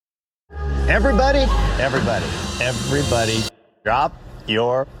Everybody, drop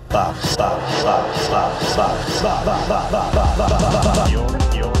your buffs. Drop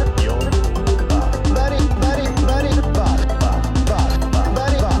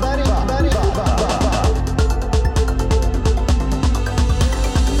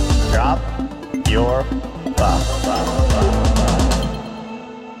your buffs.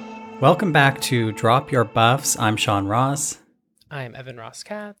 Welcome back to Drop Your Buffs. I'm Sean Ross. I'm Evan Ross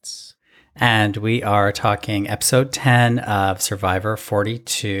Katz. And we are talking episode 10 of Survivor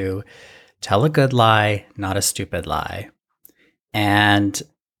 42, Tell a Good Lie, Not a Stupid Lie. And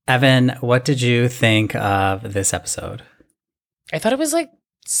Evan, what did you think of this episode? I thought it was like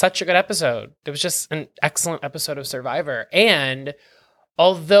such a good episode. It was just an excellent episode of Survivor. And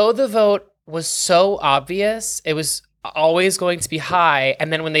although the vote was so obvious, it was always going to be high.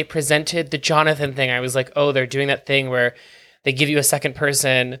 And then when they presented the Jonathan thing, I was like, oh, they're doing that thing where they give you a second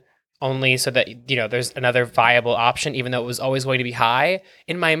person only so that, you know, there's another viable option, even though it was always going to be high.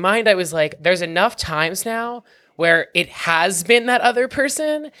 In my mind, I was like, there's enough times now where it has been that other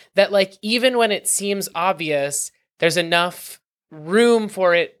person that, like, even when it seems obvious, there's enough room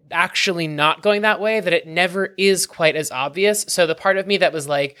for it actually not going that way that it never is quite as obvious. So the part of me that was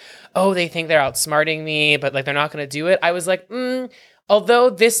like, oh, they think they're outsmarting me, but like they're not going to do it. I was like,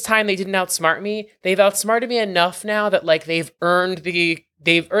 although this time they didn't outsmart me, they've outsmarted me enough now that like they've earned the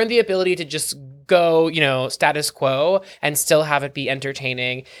ability to just go, you know, status quo and still have it be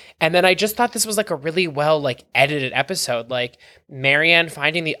entertaining. And then I just thought this was like a really well like edited episode. Like Marianne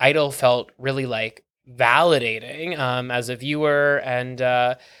finding the idol felt really like validating as a viewer. And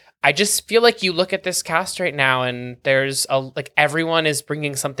I just feel like you look at this cast right now and there's like everyone is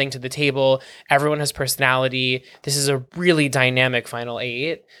bringing something to the table. Everyone has personality. This is a really dynamic final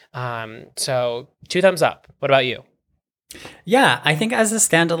eight. So 2 thumbs up. What about you? Yeah, I think as a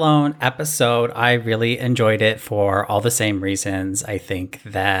standalone episode, I really enjoyed it for all the same reasons. I think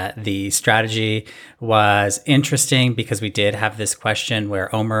that the strategy was interesting because we did have this question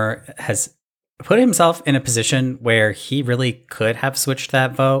where Omar has put himself in a position where he really could have switched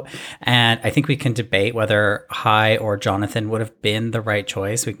that vote. And I think we can debate whether Hai or Jonathan would have been the right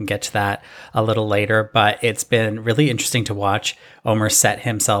choice. We can get to that a little later, but it's been really interesting to watch Omar set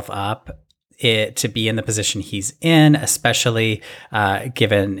himself up to be in the position he's in, especially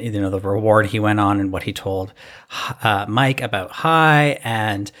given, you know, the reward he went on and what he told Mike about Hai,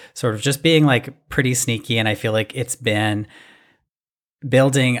 and sort of just being like pretty sneaky. And I feel like it's been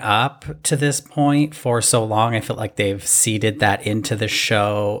building up to this point for so long. I feel like they've seeded that into the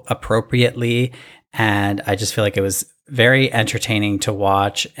show appropriately. And I just feel like it was very entertaining to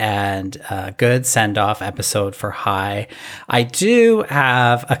watch and a good send-off episode for Hai. I do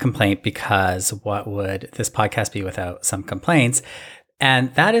have a complaint because what would this podcast be without some complaints?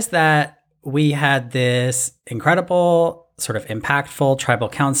 And that is that we had this incredible sort of impactful tribal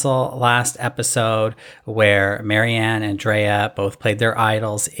council last episode where Marianne and Drea both played their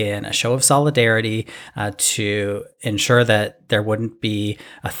idols in a show of solidarity to ensure that there wouldn't be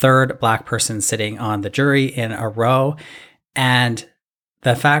a third Black person sitting on the jury in a row. And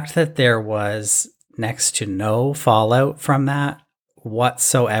the fact that there was next to no fallout from that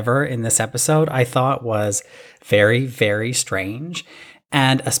whatsoever in this episode, I thought was very, very strange.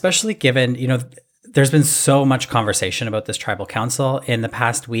 And especially given, you know, there's been so much conversation about this tribal council in the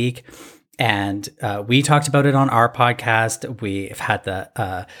past week, and we talked about it on our podcast. We've had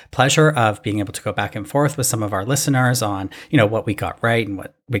the pleasure of being able to go back and forth with some of our listeners on, you know, what we got right and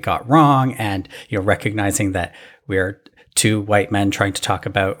what we got wrong, and, you know, recognizing that we're 2 white men trying to talk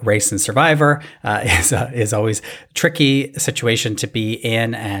about race and Survivor is always a tricky situation to be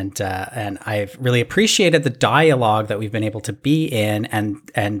in, and I've really appreciated the dialogue that we've been able to be in,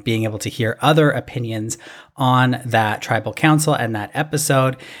 and being able to hear other opinions on that tribal council and that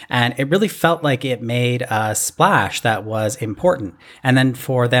episode, and it really felt like it made a splash that was important. And then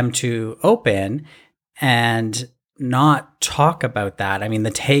for them to open and not talk about that, I mean,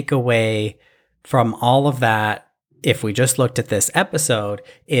 the takeaway from all of that, if we just looked at this episode,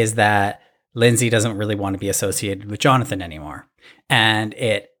 is that Lindsay doesn't really want to be associated with Jonathan anymore. And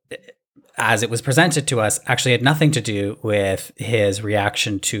it, as it was presented to us, actually had nothing to do with his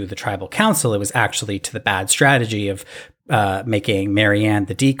reaction to the tribal council. It was actually to the bad strategy of making Marianne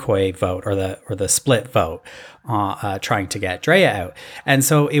the decoy vote or the split vote, trying to get Drea out. And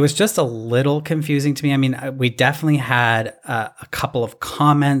so it was just a little confusing to me. I mean, we definitely had a couple of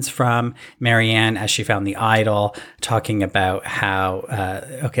comments from Marianne as she found the idol, talking about how,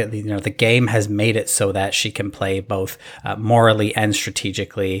 the game has made it so that she can play both morally and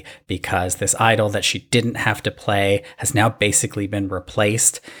strategically, because this idol that she didn't have to play has now basically been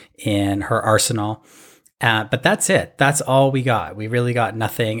replaced in her arsenal. But that's it. That's all we got. We really got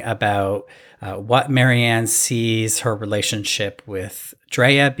nothing about what Marianne sees her relationship with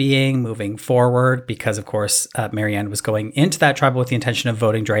Drea being moving forward, because, of course, Marianne was going into that tribal with the intention of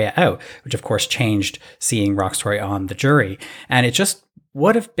voting Drea out, which, of course, changed seeing Roxroy on the jury. And it just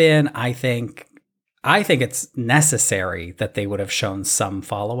would have been, I think it's necessary that they would have shown some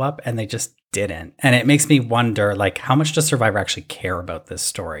follow-up, and they just didn't. And it makes me wonder, like, how much does Survivor actually care about this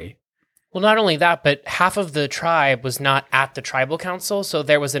story? Well, not only that, but half of the tribe was not at the tribal council. So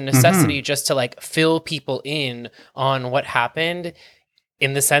there was a necessity just to like fill people in on what happened,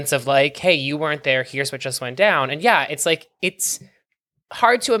 in the sense of like, hey, you weren't there. Here's what just went down. And yeah, it's like, it's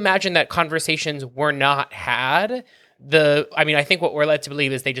hard to imagine that conversations were not had. I think what we're led to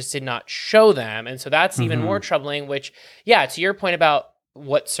believe is they just did not show them. And so that's even more troubling, which, yeah, to your point about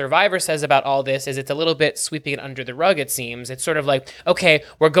what Survivor says about all this is it's a little bit sweeping it under the rug, it seems. It's sort of like, okay,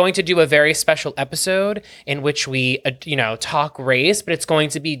 we're going to do a very special episode in which we, talk race, but it's going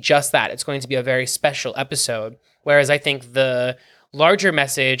to be just that. It's going to be a very special episode. Whereas I think the larger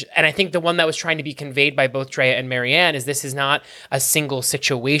message, and I think the one that was trying to be conveyed by both Drea and Marianne, is this is not a single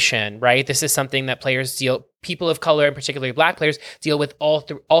situation, right? This is something that people of color, and particularly Black players, deal with all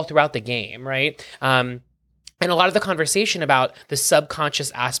throughout the game, right? And a lot of the conversation about the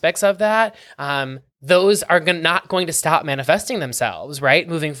subconscious aspects of that, those are not going to stop manifesting themselves, right,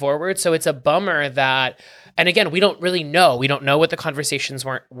 moving forward. So it's a bummer that, and again, we don't really know. We don't know what the conversations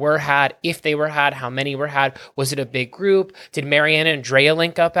were had, if they were had, how many were had. Was it a big group? Did Marianne and Drea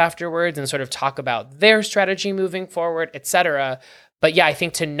link up afterwards and sort of talk about their strategy moving forward, etc.? But yeah, I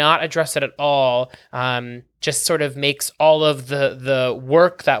think to not address it at all just sort of makes all of the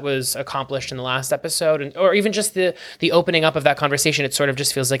work that was accomplished in the last episode, or even just the opening up of that conversation, it sort of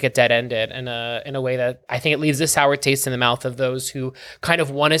just feels like it dead-ended in a way that I think it leaves a sour taste in the mouth of those who kind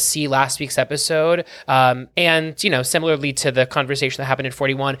of want to see last week's episode. And, similarly to the conversation that happened in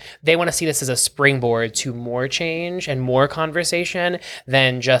 41, they want to see this as a springboard to more change and more conversation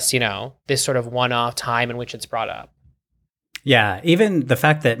than just, this sort of one-off time in which it's brought up. Yeah, even the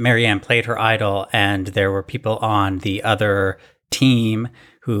fact that Marianne played her idol and there were people on the other team,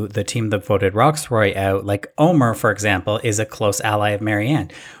 the team that voted Roxroy out, like Omar, for example, is a close ally of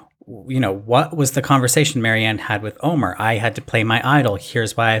Marianne. What was the conversation Marianne had with Omar? I had to play my idol.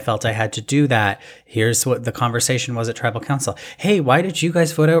 Here's why I felt I had to do that. Here's what the conversation was at Tribal Council. Hey, why did you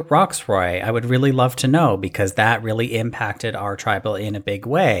guys vote out Roxroy? I would really love to know, because that really impacted our tribal in a big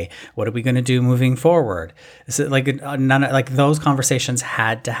way. What are we going to do moving forward? Is it like those conversations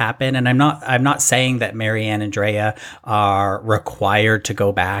had to happen? And I'm not saying that Marianne and Drea are required to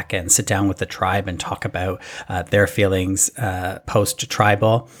go back and sit down with the tribe and talk about their feelings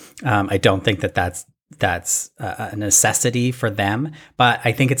post-tribal. I don't think that's a necessity for them, but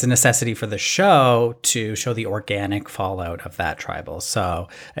I think it's a necessity for the show to show the organic fallout of that tribal. So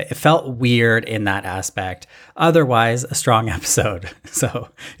it felt weird in that aspect. Otherwise, a strong episode. So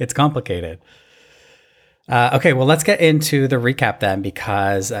it's complicated. Okay, well, let's get into the recap then,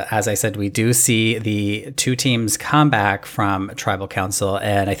 because as I said, we do see the two teams come back from Tribal Council.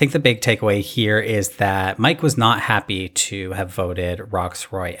 And I think the big takeaway here is that Mike was not happy to have voted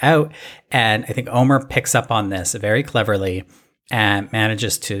Roxroy out. And I think Omar picks up on this very cleverly and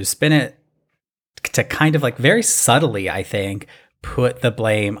manages to spin it to kind of like very subtly, I think, put the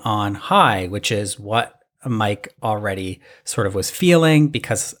blame on Hai, which is what Mike already sort of was feeling,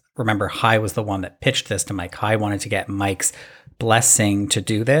 because remember, Hai was the one that pitched this to Mike. Hai wanted to get Mike's blessing to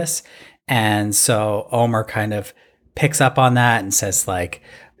do this. And so Omar kind of picks up on that and says, like,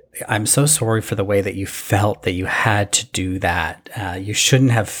 I'm so sorry for the way that you felt that you had to do that. You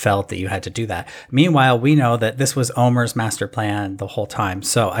shouldn't have felt that you had to do that. Meanwhile, we know that this was Omar's master plan the whole time.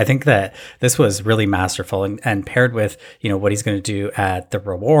 So I think that this was really masterful, and paired with, what he's going to do at the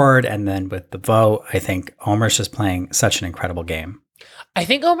reward and then with the vote, I think Omar's just playing such an incredible game. I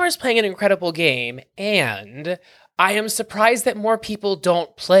think Omar's playing an incredible game, and I am surprised that more people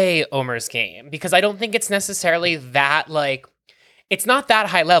don't play Omar's game, because I don't think it's necessarily that, like, it's not that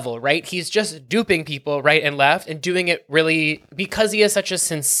high level, right? He's just duping people right and left and doing it really because he has such a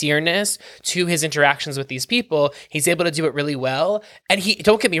sincereness to his interactions with these people. He's able to do it really well. And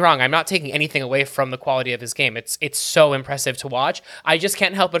don't get me wrong, I'm not taking anything away from the quality of his game. It's so impressive to watch. I just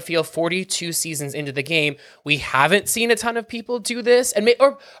can't help but feel 42 seasons into the game, we haven't seen a ton of people do this, and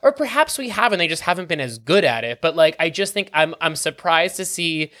or perhaps we haven't. They just haven't been as good at it. But like, I just think I'm surprised to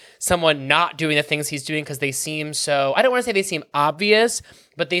see someone not doing the things he's doing because they seem so. I don't want to say they seem obvious,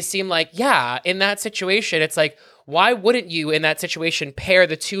 but they seem like, yeah, in that situation, it's like, why wouldn't you in that situation pair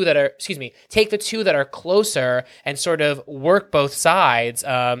the two that are, take the two that are closer and sort of work both sides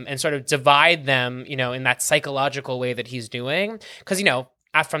and sort of divide them, in that psychological way that he's doing? Because,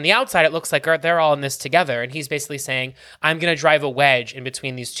 from the outside, it looks like they're all in this together. And he's basically saying, I'm going to drive a wedge in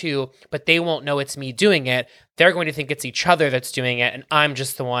between these two, but they won't know it's me doing it. They're going to think it's each other that's doing it. And I'm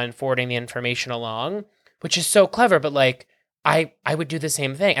just the one forwarding the information along, which is so clever. But like, I would do the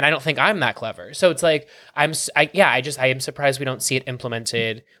same thing. And I don't think I'm that clever. So it's like, I am surprised we don't see it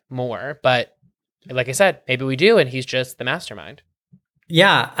implemented more. But like I said, maybe we do. And he's just the mastermind.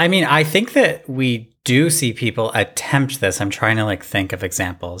 Yeah. I mean, I think that we do see people attempt this. I'm trying to think of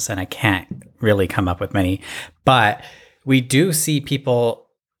examples and I can't really come up with many, but we do see people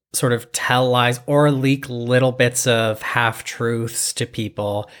sort of tell lies or leak little bits of half truths to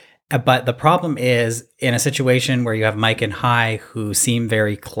people. But the problem is, in a situation where you have Mike and Hai who seem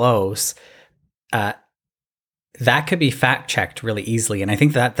very close, that could be fact checked really easily. And I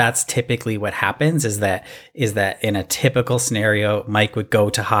think that that's typically what happens is that in a typical scenario, Mike would go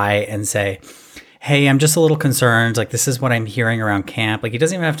to Hai and say, hey, I'm just a little concerned. Like, this is what I'm hearing around camp. Like, he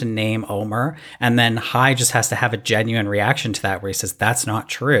doesn't even have to name Omar. And then Hai just has to have a genuine reaction to that where he says, that's not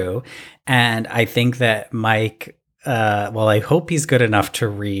true. And I think that Mike, I hope he's good enough to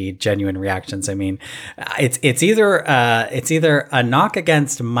read genuine reactions. I mean, it's either a knock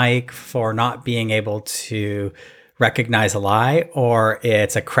against Mike for not being able to recognize a lie, or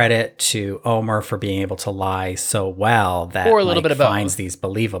it's a credit to Omar for being able to lie so well that or a little Mike bit of finds both. these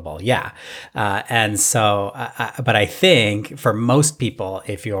believable. Yeah. And so, but I think for most people,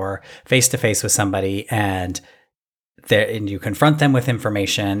 if you're face to face with somebody and you confront them with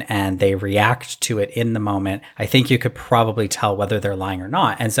information and they react to it in the moment, I think you could probably tell whether they're lying or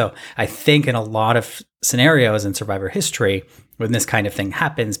not. And so I think in a lot of scenarios in Survivor history, when this kind of thing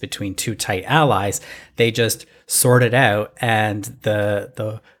happens between two tight allies, they just sort it out and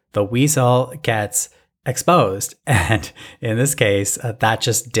the weasel gets exposed. And in this case, that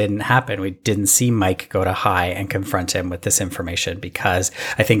just didn't happen. We didn't see Mike go to Hai and confront him with this information because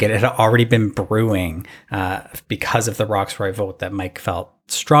I think it had already been brewing because of the Roxroy vote that Mike felt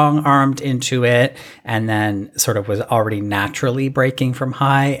strong-armed into it and then sort of was already naturally breaking from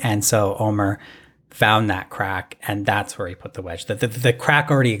Hai. And so Omar found that crack and that's where he put the wedge. The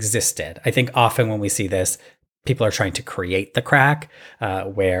crack already existed. I think often when we see this, people are trying to create the crack,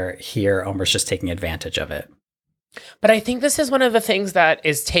 where here Omar's just taking advantage of it. But I think this is one of the things that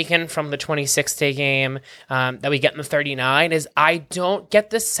is taken from the 26-day game that we get in the 39 is I don't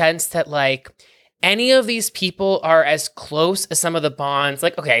get the sense that any of these people are as close as some of the bonds.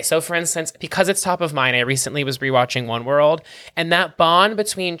 Like, okay, so for instance, because it's top of mind, I recently was rewatching One World, and that bond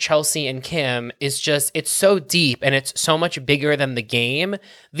between Chelsea and Kim is just, it's so deep and it's so much bigger than the game.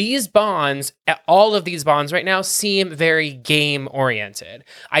 These bonds, all of these bonds right now seem very game oriented.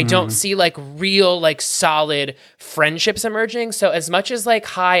 I don't see real, solid friendships emerging. So as much as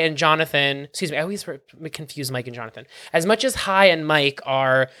Hai and Jonathan, I always confuse Mike and Jonathan. As much as Hai and Mike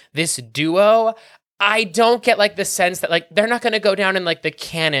are this duo, I don't get the sense that they're not going to go down in the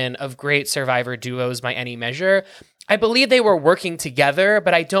canon of great Survivor duos by any measure. I believe they were working together,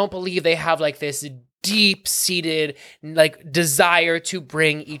 but I don't believe they have this deep-seated desire to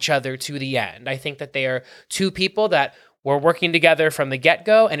bring each other to the end. I think that they are two people that were working together from the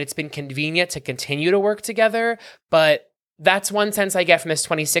get-go, and it's been convenient to continue to work together, but that's one sense I get from this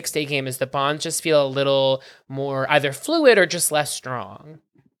 26-day game is the bonds just feel a little more either fluid or just less strong.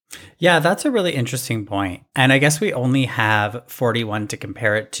 Yeah, that's a really interesting point. And I guess we only have 41 to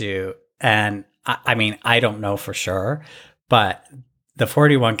compare it to. And I mean, I don't know for sure, but the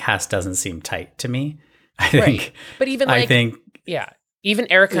 41 cast doesn't seem tight to me. I think. But even yeah, even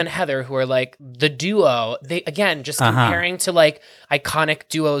Erica and Heather, who are the duo, they again just comparing to iconic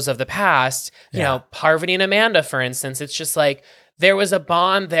duos of the past. You know, Parvati and Amanda, for instance. It's just there was a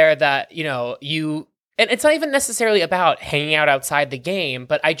bond there that and it's not even necessarily about hanging out outside the game,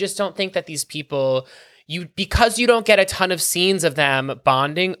 but I just don't think that these people because you don't get a ton of scenes of them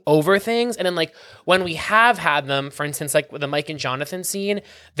bonding over things. And then like when we have had them, for instance, like with the Mike and Jonathan scene,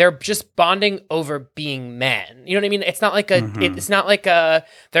 they're just bonding over being men. You know what I mean? It's not like it's not like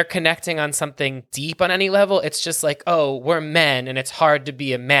they're connecting on something deep on any level. It's just like, oh, we're men and it's hard to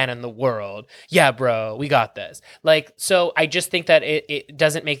be a man in the world. Yeah, bro, we got this. Like, so I just think that it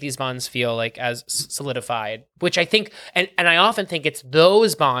doesn't make these bonds feel like as solidified, which I think, and I often think it's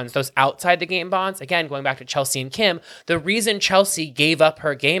those bonds, those outside the game bonds, again, going back to Chelsea and Kim, the reason Chelsea gave up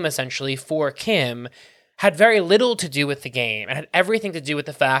her game essentially for Kim had very little to do with the game. It had everything to do with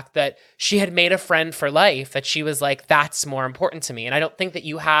the fact that she had made a friend for life, that she was like, that's more important to me. And I don't think that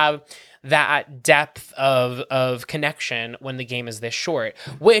you have that depth of connection when the game is this short,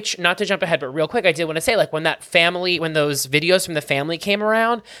 which, not to jump ahead, but real quick, I did want to say, like, when those videos from the family came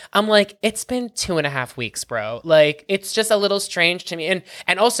around, I'm like, it's been 2.5 weeks, bro. Like, it's just a little strange to me.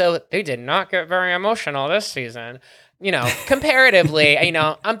 And also, they did not get very emotional this season. You know, comparatively, you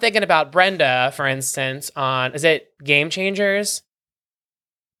know, I'm thinking about Brenda, for instance, is it Game Changers?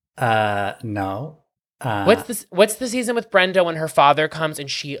 No. What's the season with Brenda when her father comes and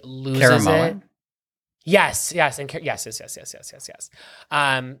she loses it? Yes.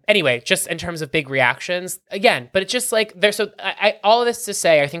 Anyway, just in terms of big reactions, again, but it's just like there's all of this to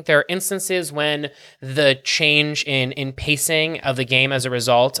say, I think there are instances when the change in pacing of the game as a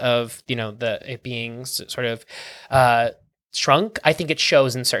result of, you know, it being sort of shrunk. I think it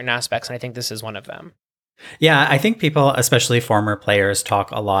shows in certain aspects, and I think this is one of them. Yeah, I think people, especially former players, talk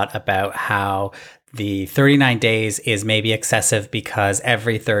a lot about how the 39 days is maybe excessive because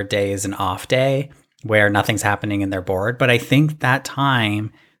every third day is an off day where nothing's happening in their board. But I think that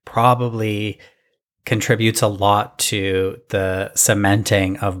time probably contributes a lot to the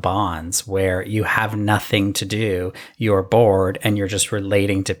cementing of bonds where you have nothing to do, you're bored, and you're just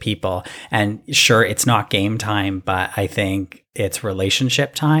relating to people. And sure, it's not game time, but I think it's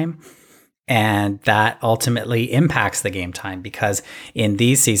relationship time. And that ultimately impacts the game time, because in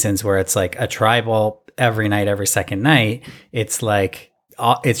these seasons where it's like a tribal every night, every second night, it's like,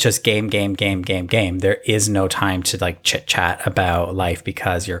 it's just game. There is no time to like chit chat about life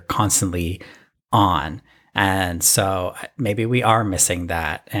because you're constantly on. And so maybe we are missing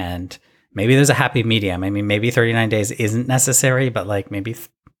that. And maybe there's a happy medium. I mean, maybe 39 days isn't necessary, but like maybe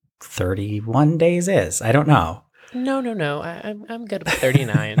 31 days is. I don't know. No. I'm good with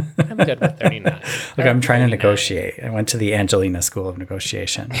 39. I'm good with 39. Look, I'm trying to negotiate. I went to the Angelina School of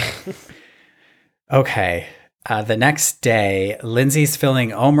Negotiation. Okay. The next day, Lindsay's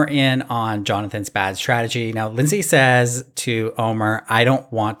filling Omar in on Jonathan's bad strategy. Now, Lindsay says to Omar, I don't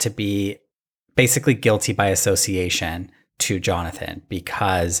want to be basically guilty by association to Jonathan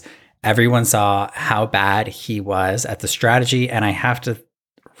because everyone saw how bad he was at the strategy. And I have to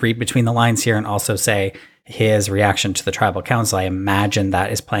read between the lines here and also say his reaction to the tribal council. I imagine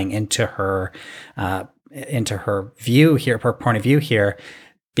that is playing into her view here, her point of view here,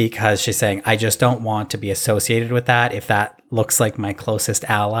 because she's saying, I just don't want to be associated with that. If that looks like my closest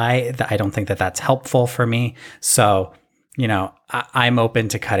ally, I don't think that that's helpful for me. So, you know, I'm open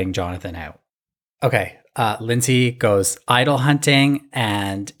to cutting Jonathan out. Okay. Lindsay goes idol hunting,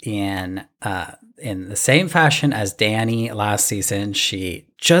 and in the same fashion as Danny last season, she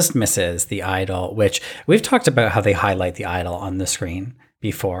just misses the idol, which we've talked about how they highlight the idol on the screen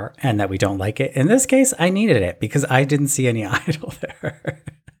before and that we don't like it. In this case, I needed it because I didn't see any idol there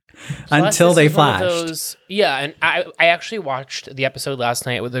until they flashed. And I actually watched the episode last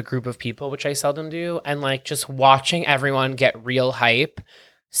night with a group of people, which I seldom do. And like just watching everyone get real hype,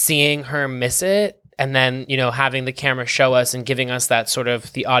 seeing her miss it, and then, you know, having the camera show us and giving us that sort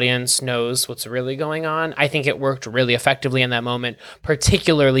of the audience knows what's really going on. I think it worked really effectively in that moment,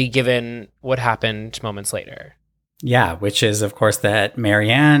 particularly given what happened moments later. Yeah, which is, of course, that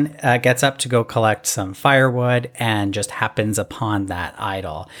Marianne gets up to go collect some firewood and just happens upon that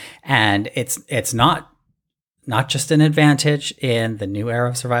idol. And it's not just an advantage in the new era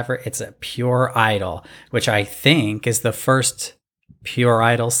of Survivor. It's a pure idol, which I think is the first pure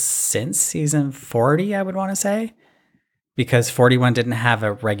idol since season 40, I would want to say, because 41 didn't have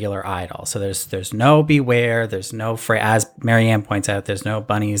a regular idol. So there's no beware, there's no as Marianne points out, there's no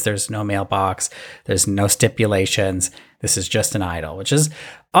bunnies, there's no mailbox, there's no stipulations. This is just an idol, which is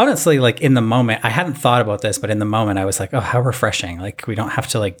honestly, like, in the moment, I hadn't thought about this, but in the moment I was like, oh, how refreshing. Like, we don't have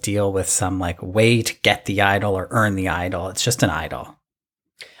to like deal with some like way to get the idol or earn the idol. It's just an idol.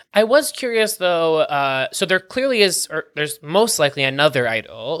 I was curious though, so there clearly is, or there's most likely another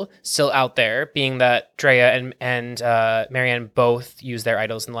idol still out there, being that Drea and Marianne both used their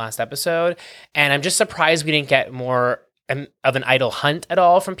idols in the last episode. And I'm just surprised we didn't get more of an idol hunt at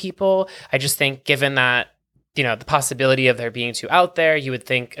all from people. I just think given that, the possibility of there being two out there, you would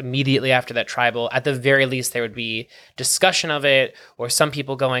think immediately after that tribal, at the very least, there would be discussion of it, or some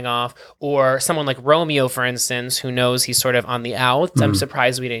people going off, or someone like Romeo, for instance, who knows he's sort of on the out. I'm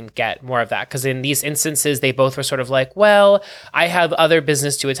surprised we didn't get more of that, because in these instances, they both were sort of like, well, I have other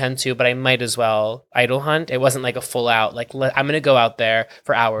business to attend to, but I might as well idol hunt. It wasn't like a full out, like, I'm going to go out there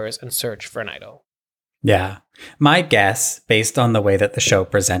for hours and search for an idol. Yeah. My guess, based on the way that the show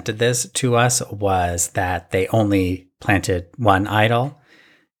presented this to us, was that they only planted one idol,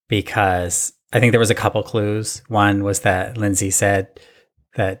 because I think there was a couple clues. One was that Lindsay said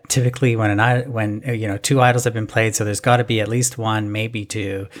that typically when two idols have been played, so there's got to be at least one, maybe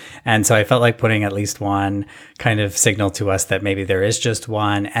two. And so I felt like putting at least one kind of signaled to us that maybe there is just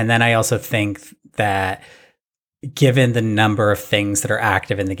one. And then I also think that given the number of things that are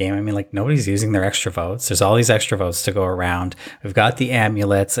active in the game, I mean, like, nobody's using their extra votes. There's all these extra votes to go around. We've got the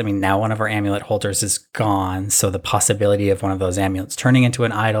amulets. I mean, now one of our amulet holders is gone, so the possibility of one of those amulets turning into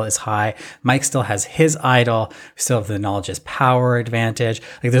an idol is high. Mike still has his idol. We still have the knowledge is power advantage.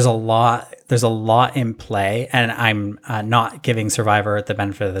 Like, there's a lot in play, and I'm not giving Survivor the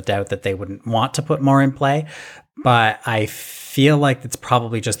benefit of the doubt that they wouldn't want to put more in play, but I feel like it's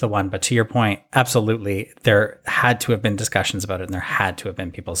probably just the one. But to your point, absolutely, there had to have been discussions about it, and there had to have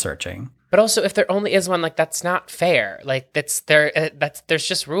been people searching. But also, if there only is one, like, that's not fair. Like, there's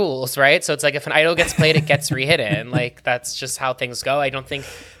just rules, right? So it's like, if an idol gets played, it gets rehidden. Like, that's just how things go. I don't think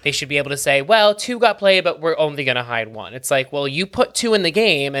they should be able to say, well, two got played, but we're only going to hide one. It's like, well, you put two in the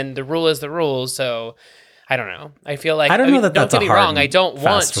game, and the rule is the rule. So I don't know. I feel like, don't know that don't that's get me a hard wrong. I don't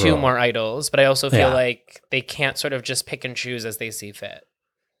want fast two rule. more idols, but I also feel like they can't sort of just pick and choose as they see fit.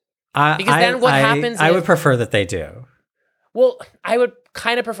 Because then what happens I would prefer that they do. Well, I would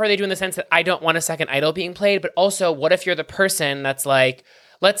kind of prefer they do, in the sense that I don't want a second idol being played, but also, what if you're the person that's like,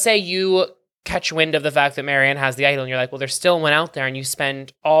 let's say you catch wind of the fact that Marianne has the idol, and you're like, well, there's still one out there, and you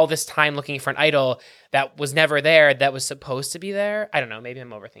spend all this time looking for an idol that was never there, that was supposed to be there. I don't know, maybe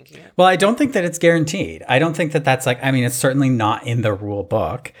I'm overthinking it. Well, I don't think that it's guaranteed. I don't think that that's like, I mean, it's certainly not in the rule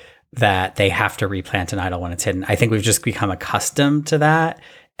book that they have to replant an idol when it's hidden. I think we've just become accustomed to that.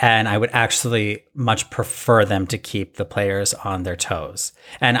 And I would actually much prefer them to keep the players on their toes.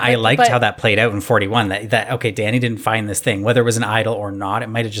 And I liked how that played out in 41, that okay, Danny didn't find this thing, whether it was an idol or not, it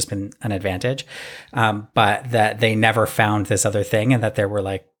might have just been an advantage. But that they never found this other thing, and that they were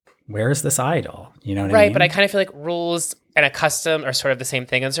like, where is this idol? You know what I mean? Right, but I kind of feel like rules and a custom are sort of the same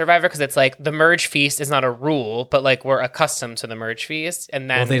thing in Survivor, because it's like the merge feast is not a rule, but like we're accustomed to the merge feast. And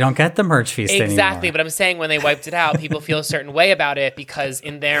then, well, they don't get the merge feast exactly, anymore. but I'm saying when they wiped it out, people feel a certain way about it, because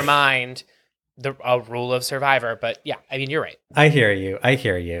in their mind, a rule of Survivor. But yeah, I mean, you're right. I hear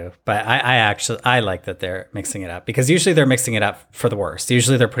you. But I like that they're mixing it up, because usually they're mixing it up for the worst.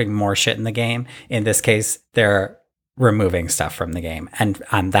 Usually they're putting more shit in the game. In this case, they're removing stuff from the game. And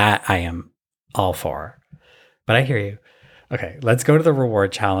on that, I am all for. But I hear you. Okay, let's go to the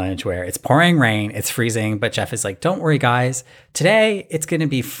reward challenge, where it's pouring rain, it's freezing, but Jeff is like, don't worry, guys. Today, it's going to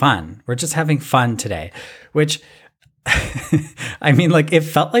be fun. We're just having fun today, which, I mean, like, it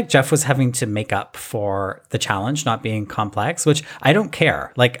felt like Jeff was having to make up for the challenge not being complex, which I don't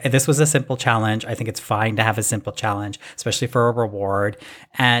care. Like, this was a simple challenge. I think it's fine to have a simple challenge, especially for a reward.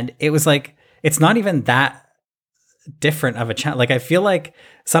 And it was like, it's not even that different of a challenge. Like, I feel like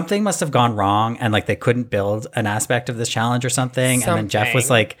something must have gone wrong, and like they couldn't build an aspect of this challenge or something. And then Jeff was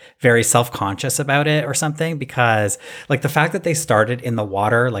like very self-conscious about it or something, because like the fact that they started in the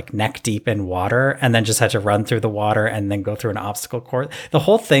water, like neck deep in water, and then just had to run through the water and then go through an obstacle course, the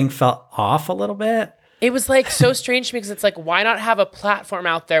whole thing felt off a little bit. It was like so strange to me, because it's like, why not have a platform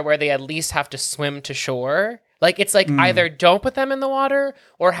out there where they at least have to swim to shore? Like, it's like either don't put them in the water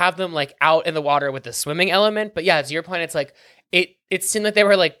or have them like out in the water with the swimming element. But yeah, to your point, it's like it seemed like they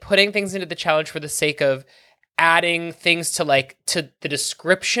were like putting things into the challenge for the sake of adding things to the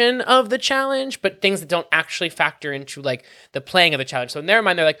description of the challenge, but things that don't actually factor into like the playing of the challenge. So in their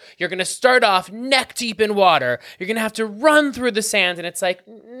mind, they're like, you're going to start off neck deep in water. You're going to have to run through the sand. And it's like,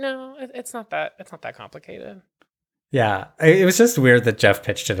 no, it's not that complicated. Yeah. It was just weird that Jeff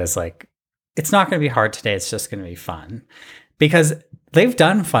pitched it as like, it's not going to be hard today. It's just going to be fun, because they've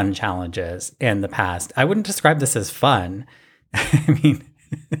done fun challenges in the past. I wouldn't describe this as fun. I mean,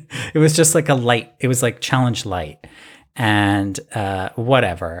 it was just like it was like challenge light, and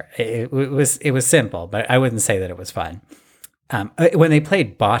whatever. It was simple, but I wouldn't say that it was fun. When they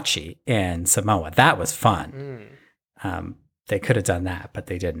played bocce in Samoa, that was fun. They could have done that, but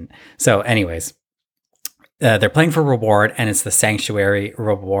they didn't. So anyways, they're playing for reward, and it's the Sanctuary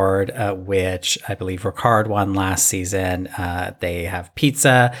reward, which I believe Ricard won last season. They have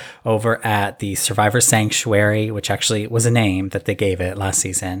pizza over at the Survivor Sanctuary, which actually was a name that they gave it last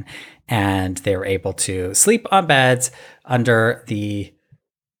season. And they were able to sleep on beds under the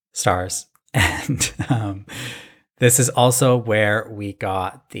stars. And this is also where we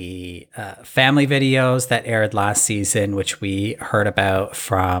got the family videos that aired last season, which we heard about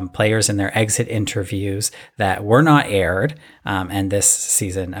from players in their exit interviews that were not aired. And this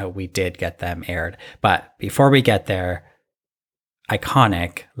season, we did get them aired. But before we get there,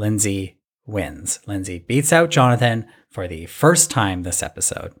 iconic, Lindsay wins. Lindsay beats out Jonathan for the first time this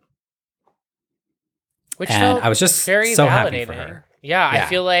episode. Which and I was just very so validating. happy for her. Yeah, I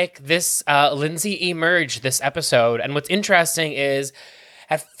feel like this Lindsay emerged this episode. And what's interesting is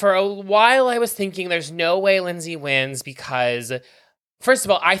for a while I was thinking there's no way Lindsay wins because, first of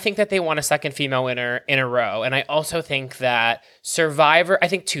all, I think that they want a second female winner in a row. And I also think that Survivor, I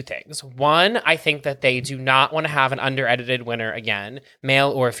think two things. One, I think that they do not want to have an under-edited winner again, male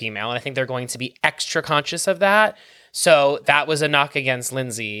or female. And I think they're going to be extra conscious of that. So that was a knock against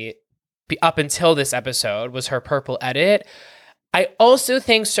Lindsay up until this episode, was her purple edit. I also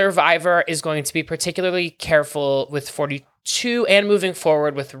think Survivor is going to be particularly careful with 42 and moving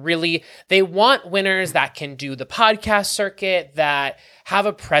forward with really, they want winners that can do the podcast circuit, that have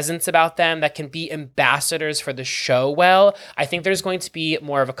a presence about them, that can be ambassadors for the show well. I think there's going to be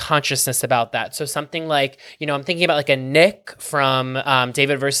more of a consciousness about that. So something like, I'm thinking about like a Nick from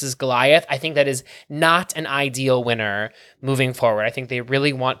David versus Goliath. I think that is not an ideal winner moving forward. I think they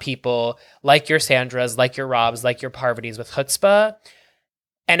really want people like your Sandras, like your Robs, like your Parvatis with chutzpah.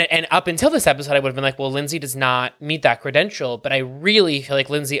 And up until this episode, I would have been like, well, Lindsay does not meet that credential. But I really feel like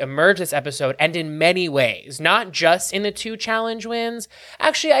Lindsay emerged this episode, and in many ways, not just in the 2 challenge wins.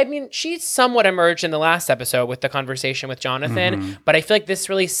 Actually, I mean, she somewhat emerged in the last episode with the conversation with Jonathan. But I feel like this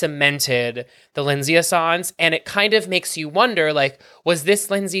really cemented the Lindsay-assance. And it kind of makes you wonder, like, was this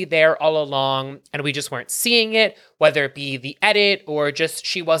Lindsay there all along and we just weren't seeing it? Whether it be the edit or just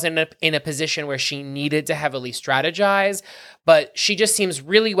she wasn't in a position where she needed to heavily strategize. But she just seems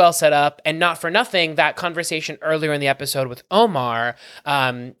really well set up, and not for nothing, that conversation earlier in the episode with Omar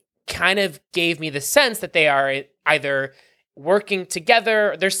kind of gave me the sense that they are either working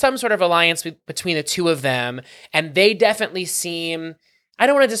together. There's some sort of alliance between the two of them, and they definitely seem, I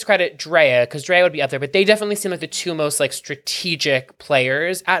don't want to discredit Drea, because Drea would be up there, but they definitely seem like the two most like strategic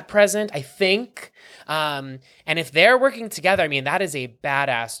players at present, I think. And if they're working together, I mean, that is a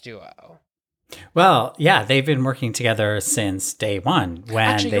badass duo. Well, yeah, they've been working together since day one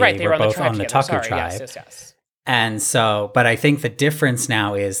when they were both on the Taku tribe. Yes. And so, but I think the difference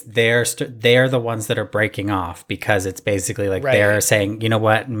now is they're the ones that are breaking off, because it's basically like they're saying, you know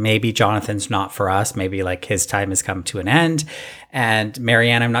what, maybe Jonathan's not for us. Maybe like his time has come to an end. And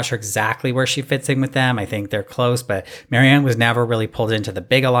Marianne, I'm not sure exactly where she fits in with them. I think they're close, but Marianne was never really pulled into the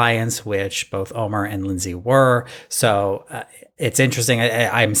big alliance, which both Omar and Lindsay were. So it's interesting.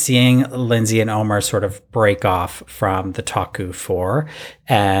 I'm seeing Lindsay and Omar sort of break off from the Taku 4,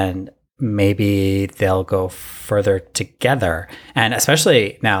 and maybe they'll go further together. And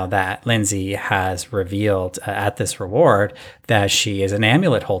especially now that Lindsay has revealed at this reward that she is an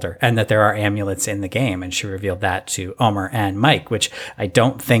amulet holder and that there are amulets in the game. And she revealed that to Omar and Mike, which I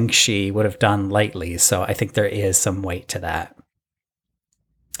don't think she would have done lightly. So I think there is some weight to that.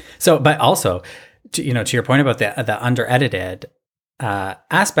 So, but also, to your point about the under-edited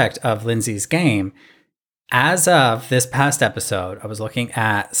aspect of Lindsay's game, as of this past episode, I was looking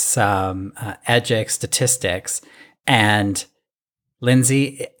at some Edgic statistics, and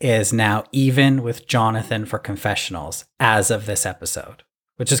Lindsay is now even with Jonathan for confessionals as of this episode,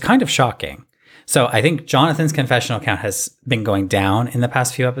 which is kind of shocking. So I think Jonathan's confessional count has been going down in the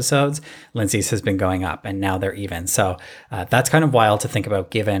past few episodes. Lindsay's has been going up, and now they're even. So that's kind of wild to think about,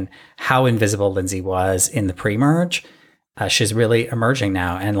 given how invisible Lindsay was in the pre-merge. She's really emerging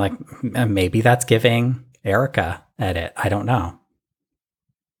now, and like maybe that's giving Erica edit. I don't know.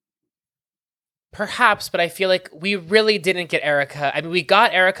 Perhaps, but I feel like we really didn't get Erica. I mean, we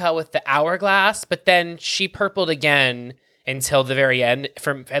got Erica with the hourglass, but then she purpled again until the very end.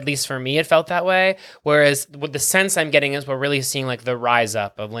 At least for me, it felt that way. Whereas what the sense I'm getting is we're really seeing like the rise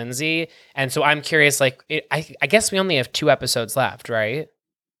up of Lindsay. And so I'm curious, like, I guess we only have 2 episodes left, right?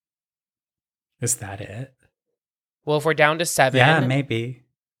 Is that it? Well, if we're down to 7. Yeah, maybe.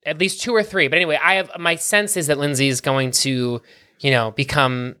 At least 2 or 3. But anyway, my sense is that Lindsay is going to,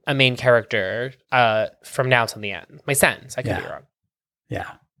 become a main character from now till the end. My sense. I could be wrong.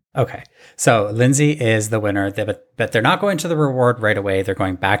 Yeah. Okay. So Lindsay is the winner, but they're not going to the reward right away. They're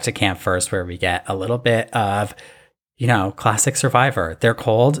going back to camp first, where we get a little bit of, classic Survivor. They're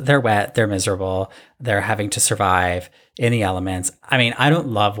cold, they're wet, they're miserable, they're having to survive in the elements. I mean, I don't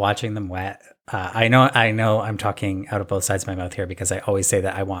love watching them wet. I know I'm talking out of both sides of my mouth here because I always say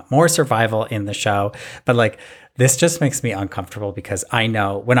that I want more survival in the show, but like this just makes me uncomfortable because I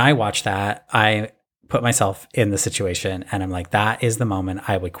know when I watch that, I put myself in the situation and I'm like, that is the moment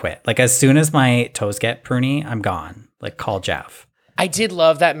I would quit. Like as soon as my toes get pruny, I'm gone. Like call Jeff. I did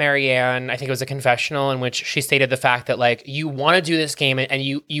love that Marianne, I think it was a confessional in which she stated the fact that like you want to do this game and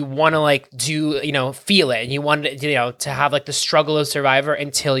you want to like do, feel it and you want to, to have like the struggle of Survivor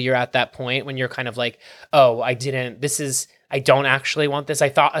until you're at that point when you're kind of like, oh, I don't actually want this. I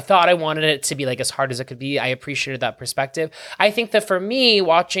thought I wanted it to be like as hard as it could be. I appreciated that perspective. I think that for me,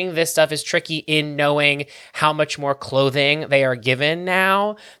 watching this stuff is tricky in knowing how much more clothing they are given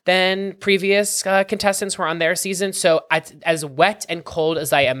now than previous contestants were on their season. So as wet and cold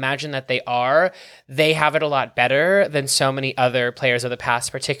as I imagine that they are, they have it a lot better than so many other players of the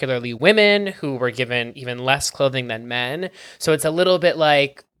past, particularly women who were given even less clothing than men. So it's a little bit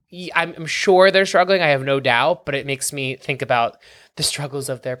like, I'm sure they're struggling. I have no doubt, but it makes me think about the struggles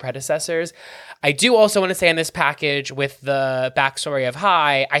of their predecessors. I do also want to say in this package with the backstory of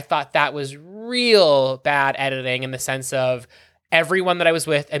Hai, I thought that was real bad editing in the sense of everyone that I was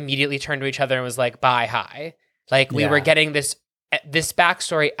with immediately turned to each other and was like, bye, Hai. Like we were getting this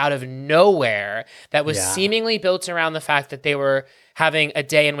backstory out of nowhere that was seemingly built around the fact that they were having a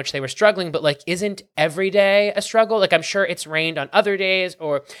day in which they were struggling, but like, isn't every day a struggle? Like, I'm sure it's rained on other days,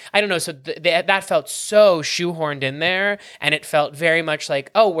 or I don't know. So that felt so shoehorned in there, and it felt very much like,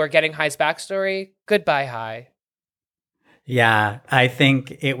 oh, we're getting Hai's backstory. Goodbye, Hai. Yeah, I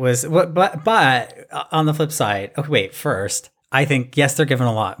think it was, but on the flip side, okay, wait, first, I think, yes, they're given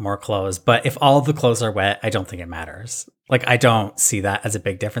a lot more clothes, but if all of the clothes are wet, I don't think it matters. Like, I don't see that as a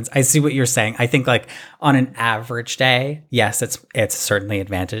big difference. I see what you're saying. I think like on an average day, yes, it's certainly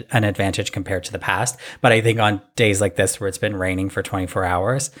an advantage compared to the past. But I think on days like this where it's been raining for 24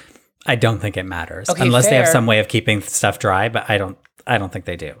 hours, I don't think it matters. Okay, unless fair. they have some way of keeping stuff dry, but I don't think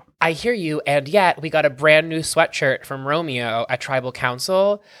they do. I hear you, and yet we got a brand new sweatshirt from Romeo at Tribal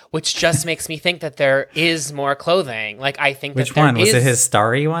Council, which just makes me think that there is more clothing. Like, I think Which that there one? Was is... it his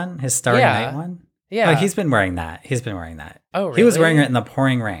starry one? His starry Yeah. night one? Yeah. Oh, he's been wearing that. Oh, really? He was wearing it in the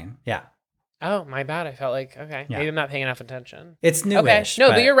pouring rain. Yeah. Oh, my bad. I felt like, okay, Yeah. maybe I'm not paying enough attention. It's newish. Okay,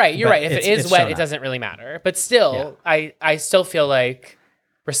 no, but you're right. You're right. If it is it's wet, shown it up. doesn't really matter. But still, I still feel like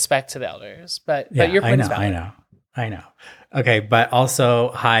respect to the elders. But your point is valid. I know. Okay, but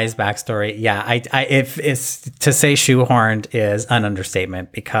also Hai's backstory. Yeah, if it's to say shoehorned is an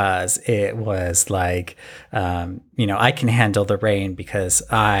understatement because it was like, I can handle the rain because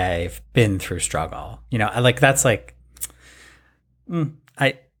I've been through struggle. Like that's like,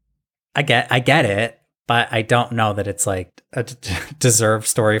 I get it, but I don't know that it's like a deserved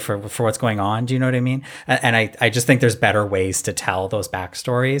story for what's going on. Do you know what I mean? And I just think there's better ways to tell those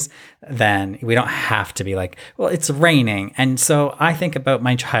backstories than we don't have to be like, well, it's raining. And so I think about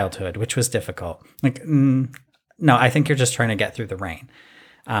my childhood, which was difficult. Like, no, I think you're just trying to get through the rain.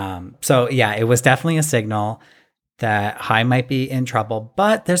 So yeah, it was definitely a signal that Hai might be in trouble,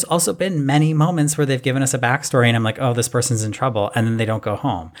 but there's also been many moments where they've given us a backstory and I'm like, oh, this person's in trouble. And then they don't go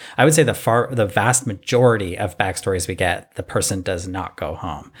home. I would say the vast majority of backstories we get, the person does not go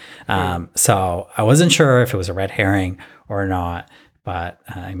home. So I wasn't sure if it was a red herring or not, but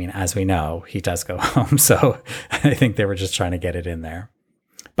as we know, he does go home. So I think they were just trying to get it in there.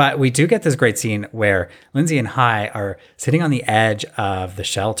 But we do get this great scene where Lindsay and Hai are sitting on the edge of the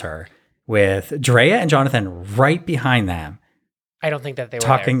shelter with Drea and Jonathan right behind them. I don't think that they were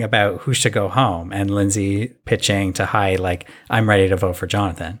talking about who should go home, and Lindsay pitching to Hai like, I'm ready to vote for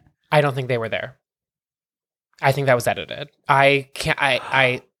Jonathan. I don't think they were there. I think that was edited. I'm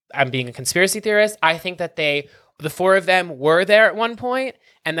being a conspiracy theorist. I think that the four of them were there at one point,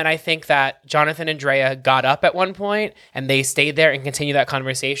 and then I think that Jonathan and Drea got up at one point and they stayed there and continued that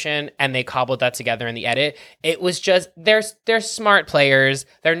conversation and they cobbled that together in the edit. It was just, they're smart players.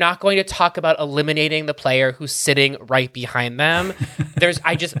 They're not going to talk about eliminating the player who's sitting right behind them. There's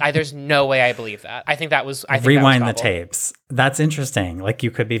no way I believe that. I think that was, rewind the tapes. That's interesting. Like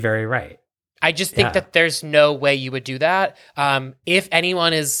you could be very right. I just think that there's no way you would do that. If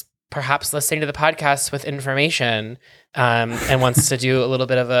anyone is perhaps listening to the podcast with information and wants to do a little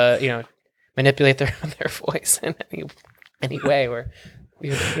bit of a, manipulate their voice in any way where,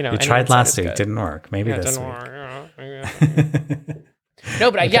 you tried last week, didn't work. Maybe this week.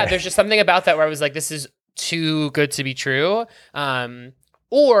 No, but there's just something about that where I was like, this is too good to be true.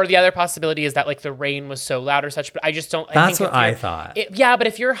 Or the other possibility is that like the rain was so loud or such, but I just don't. That's what I thought. Yeah, but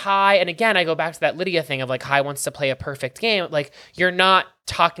if you're Hai, and again, I go back to that Lydia thing of like Hai wants to play a perfect game. Like you're not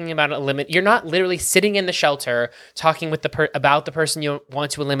talking about you're not literally sitting in the shelter talking with about the person you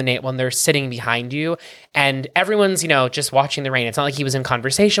want to eliminate when they're sitting behind you, and everyone's just watching the rain. It's not like he was in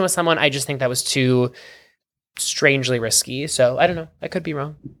conversation with someone. I just think that was too strangely risky. So I don't know. I could be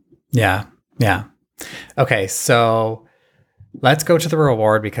wrong. Yeah. Okay, so let's go to the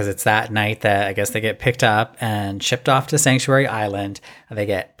reward, because it's that night that I guess they get picked up and shipped off to Sanctuary Island. They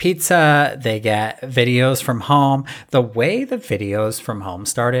get pizza, they get videos from home. The way the videos from home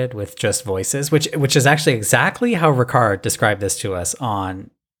started with just voices, which is actually exactly how Ricard described this to us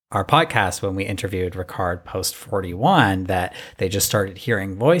on our podcast when we interviewed Ricard post 41, that they just started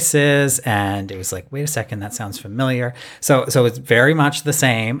hearing voices and it was like, wait a second, that sounds familiar. So it's very much the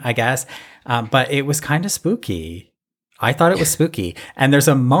same, I guess. But it was kind of spooky. I thought it was spooky. And there's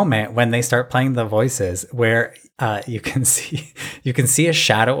a moment when they start playing the voices where you can see a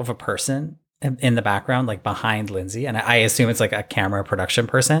shadow of a person in the background, like behind Lindsay. And I assume it's like a camera production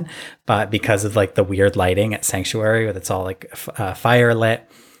person, but because of like the weird lighting at Sanctuary, where it's all like fire lit,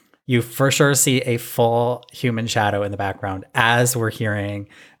 you for sure see a full human shadow in the background as we're hearing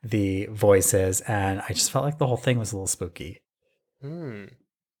the voices. And I just felt like the whole thing was a little spooky.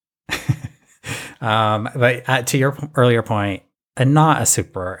 But to your earlier point, and not a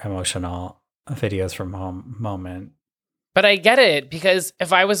super emotional videos from home moment. But I get it, because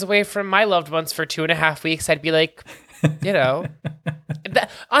if I was away from my loved ones for 2.5 weeks, I'd be like,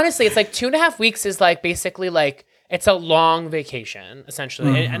 honestly, it's like 2.5 weeks is like basically like, it's a long vacation,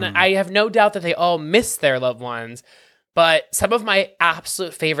 essentially. Mm-hmm. And I have no doubt that they all miss their loved ones. But some of my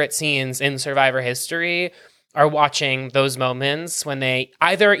absolute favorite scenes in Survivor history are watching those moments when they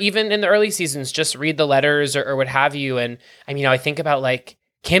either, even in the early seasons, just read the letters or what have you. And I think about like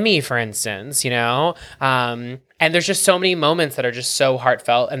Kimmy, for instance, and there's just so many moments that are just so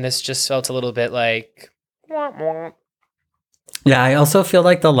heartfelt. And this just felt a little bit like, wah, wah. Yeah, I also feel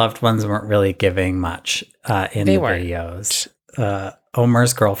like the loved ones weren't really giving much in the videos.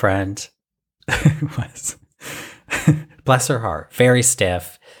 Omar's girlfriend was, bless her heart, very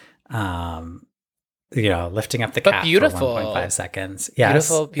stiff. Lifting up the cat beautiful. for 1.5 seconds. Yes.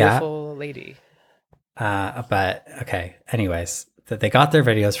 Beautiful lady. But okay. Anyways, that they got their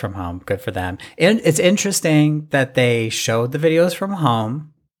videos from home. Good for them. And it's interesting that they showed the videos from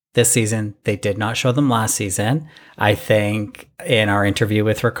home this season. They did not show them last season. I think in our interview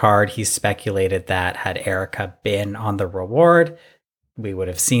with Ricard, he speculated that had Erica been on the reward, we would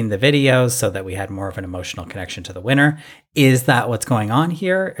have seen the videos so that we had more of an emotional connection to the winner. Is that what's going on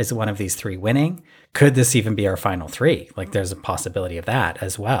here? Is one of these three winning? Could this even be our final three? Like there's a possibility of that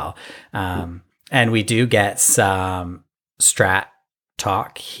as well. And we do get some strat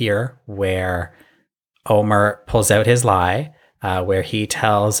talk here where Omar pulls out his lie, where he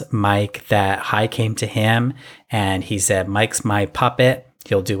tells Mike that Hai came to him and he said, Mike's my puppet.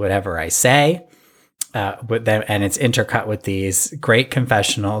 He'll do whatever I say. And it's intercut with these great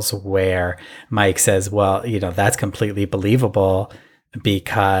confessionals where Mike says, well, that's completely believable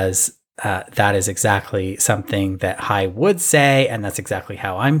because that is exactly something that Hai would say. And that's exactly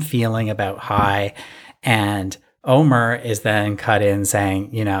how I'm feeling about Hai. And Omar is then cut in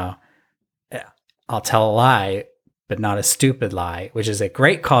saying, I'll tell a lie, but not a stupid lie, which is a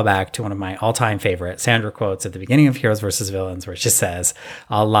great callback to one of my all-time favorite Sandra quotes at the beginning of Heroes versus Villains, where she says,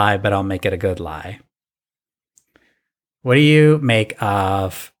 I'll lie, but I'll make it a good lie. What do you make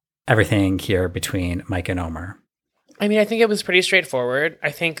of everything here between Mike and Omar? I think it was pretty straightforward. I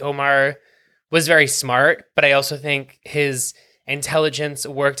think Omar was very smart, but I also think his intelligence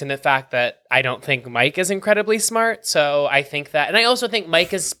worked in the fact that I don't think Mike is incredibly smart. So I think that, and I also think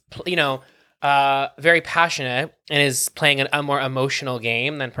Mike is, very passionate and is playing a more emotional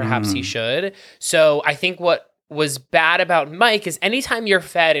game than perhaps he should. So I think what was bad about Mike is anytime you're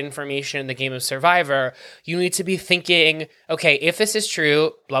fed information in the game of Survivor, you need to be thinking, okay, if this is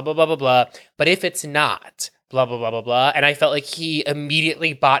true, blah, blah, blah, blah, blah. But if it's not, blah, blah, blah, blah, blah. And I felt like he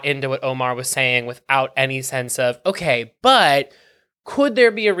immediately bought into what Omar was saying without any sense of, okay, but could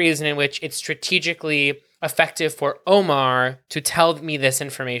there be a reason in which it's strategically effective for Omar to tell me this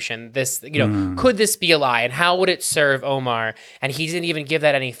information? Could this be a lie? And how would it serve Omar? And he didn't even give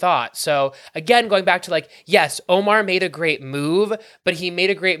that any thought. So again, going back to yes, Omar made a great move, but he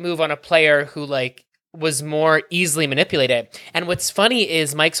made a great move on a player who was more easily manipulated. And what's funny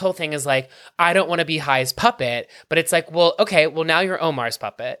is Mike's whole thing is I don't want to be Hai's puppet, but it's well, okay, well now you're Omar's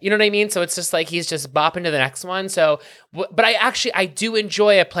puppet. You know what I mean? So it's just he's just bopping to the next one. So, but I do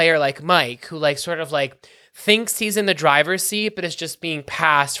enjoy a player like Mike who thinks he's in the driver's seat, but is just being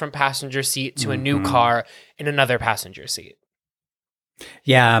passed from passenger seat to a new car in another passenger seat.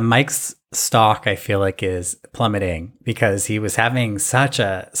 Yeah, Mike's stock, I feel like, is plummeting because he was having such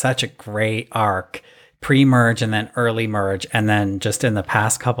a great arc pre-merge and then early merge, and then just in the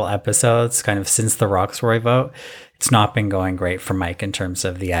past couple episodes, kind of since the Roxroy vote, it's not been going great for Mike in terms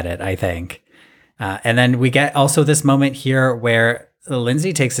of the edit, I think. And then we get also this moment here where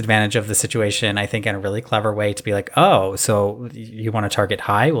Lindsay takes advantage of the situation, I think, in a really clever way to be like, oh, so you want to target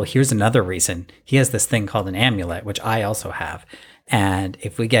Hai? Well, here's another reason. He has this thing called an amulet, which I also have. And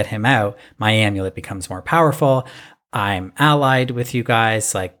if we get him out, my amulet becomes more powerful. I'm allied with you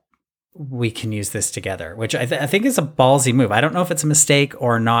guys. Like, we can use this together, which I think is a ballsy move. I don't know if it's a mistake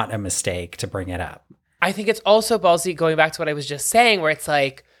or not a mistake to bring it up. I think it's also ballsy, going back to what I was just saying, where it's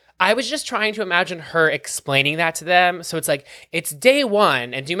like, I was just trying to imagine her explaining that to them. So it's like, it's day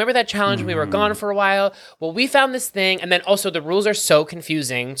one. And do you remember that challenge when we were gone for a while? Well, we found this thing. And then also the rules are so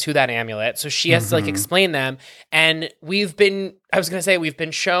confusing to that amulet. So she has to like explain them. And we've been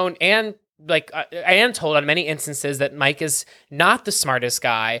shown and like I am told on many instances that Mike is not the smartest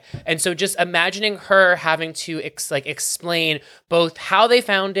guy. And so just imagining her having to explain both how they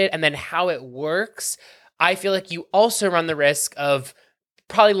found it and then how it works, I feel like you also run the risk of,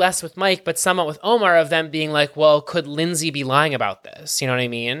 probably less with Mike, but somewhat with Omar, of them being like, well, could Lindsay be lying about this? You know what I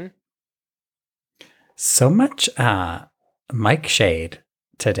mean? So much Mike shade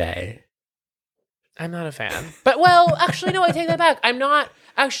today. I'm not a fan. But, well, actually, no, I take that back. I'm not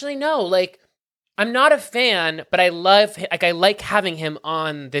a fan, but I like having him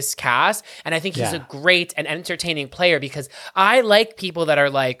on this cast. And I think he's a great and entertaining player because I like people that are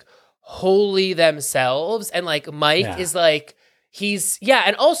like wholly themselves. And like Mike is like,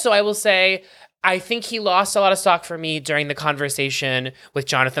 and also I will say, I think he lost a lot of stock for me during the conversation with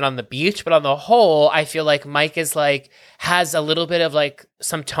Jonathan on the beach, but on the whole, I feel like Mike is like, has a little bit of like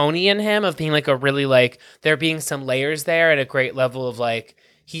some Tony in him of being like a really like, there being some layers there at a great level of like,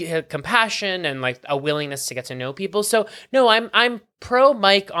 he had compassion and like a willingness to get to know people. So no, I'm pro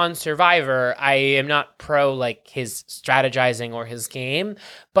Mike on Survivor. I am not pro like his strategizing or his game,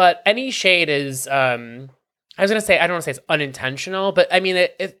 but any shade is, I was gonna say, I don't want to say it's unintentional, but I mean,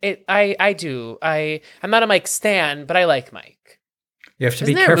 I'm not a Mike stan, but I like Mike. You have to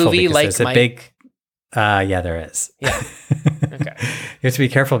be careful because there's a big, there is. Yeah. Okay. You have to be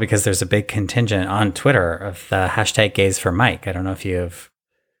careful because there's a big contingent on Twitter of the hashtag gays for Mike. I don't know if you've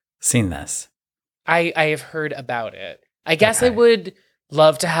seen this. I have heard about it. I guess I would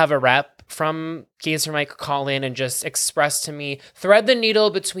love to have a rep from Gays for Mike call in and just express to me, thread the needle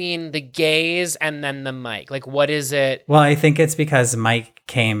between the gays and then the Mike. Like, what is it? Well, I think it's because Mike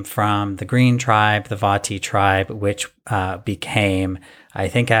came from the Green tribe, the Vati tribe, which became, I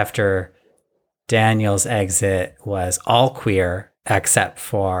think after Daniel's exit, was all queer except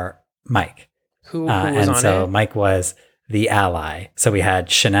for Mike. Who was on so it? Mike was the ally. So we had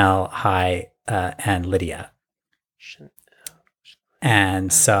Chanel, Hai, and Lydia.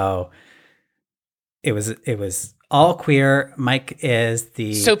 And so it was all queer. Mike is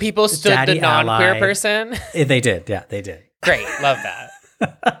the So people stood the non-queer ally. Person? They did. Yeah, they did. Great. Love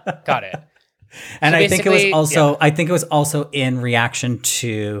that. Got it. And So I think it was yeah. also in reaction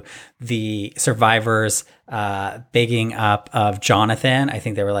to the survivors bigging up of Jonathan. I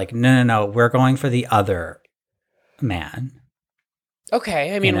think they were like, no, we're going for the other man.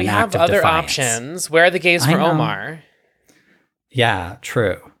 Okay. I mean, we have other options. Where are the gays for Omar? Yeah,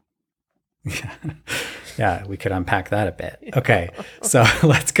 true. Yeah, we could unpack that a bit. Okay, so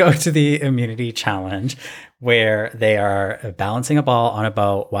let's go to the immunity challenge where they are balancing a ball on a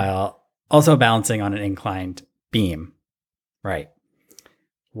boat while also balancing on an inclined beam. Right.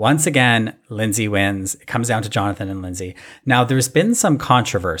 Once again, Lindsay wins. It comes down to Jonathan and Lindsay. Now, there's been some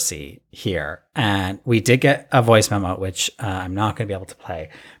controversy here, and we did get a voice memo, which I'm not going to be able to play,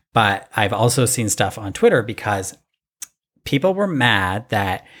 but I've also seen stuff on Twitter because people were mad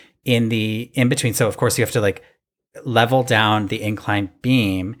that in between, so of course you have to like level down the inclined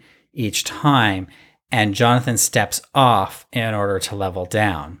beam each time, and Jonathan steps off in order to level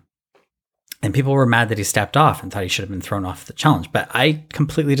down. And people were mad that he stepped off and thought he should have been thrown off the challenge. But I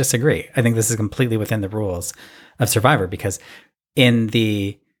completely disagree. I think this is completely within the rules of Survivor because when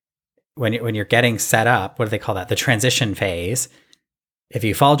you're getting set up, what do they call that? The transition phase. If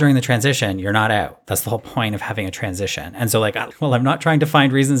you fall during the transition, you're not out. That's the whole point of having a transition. And so like, well, I'm not trying to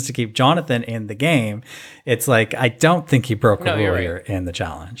find reasons to keep Jonathan in the game. It's like, I don't think he broke a rule here in the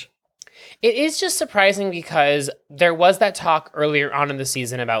challenge. It is just surprising because there was that talk earlier on in the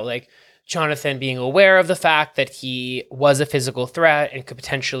season about like, Jonathan being aware of the fact that he was a physical threat and could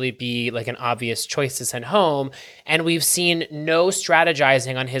potentially be like an obvious choice to send home. And we've seen no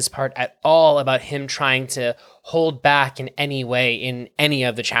strategizing on his part at all about him trying to hold back in any way in any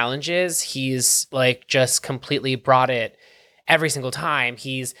of the challenges. He's like just completely brought it every single time.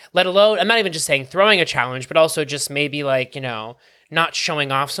 He's let alone, I'm not even just saying throwing a challenge, but also just maybe like, not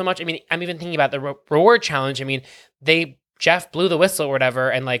showing off so much. I mean, I'm even thinking about the reward challenge. I mean, Jeff blew the whistle or whatever,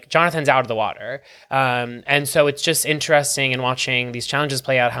 and like Jonathan's out of the water. And so it's just interesting in watching these challenges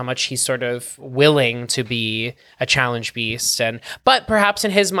play out how much he's sort of willing to be a challenge beast. But perhaps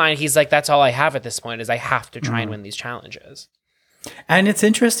in his mind, he's like, that's all I have at this point is I have to try and win these challenges. And it's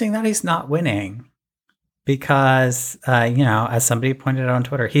interesting that he's not winning because, as somebody pointed out on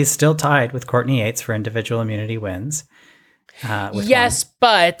Twitter, he's still tied with Courtney Yates for individual immunity wins. Yes,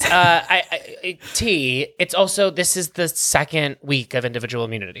 but it's also, this is the second week of individual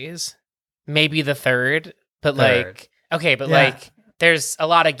immunities, maybe the third, but there's a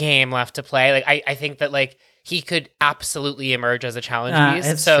lot of game left to play. Like, I think that like he could absolutely emerge as a challenge beast.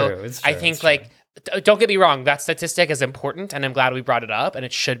 It's so true. I think don't get me wrong, that statistic is important and I'm glad we brought it up and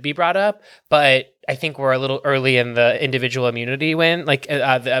it should be brought up, but I think we're a little early in the individual immunity win,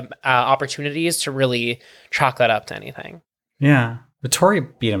 the opportunities to really chalk that up to anything. Yeah. But Tori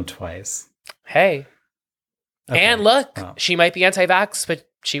beat him twice. Hey. Okay. And look, well, she might be anti-vax, but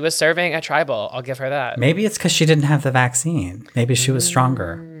she was serving at Tribal. I'll give her that. Maybe it's because she didn't have the vaccine. Maybe she was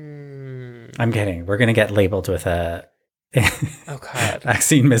stronger. I'm kidding. We're going to get labeled with a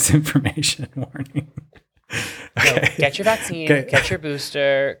vaccine misinformation warning. Okay. No, get your vaccine. Okay. Get your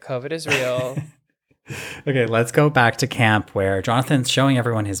booster. COVID is real. Okay, let's go back to camp where Jonathan's showing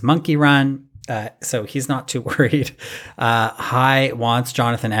everyone his monkey run. So he's not too worried. Hai wants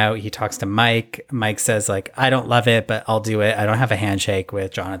Jonathan out. He talks to Mike. Mike says, like, I don't love it, but I'll do it. I don't have a handshake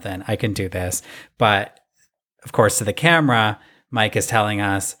with Jonathan. I can do this. But of course, to the camera, Mike is telling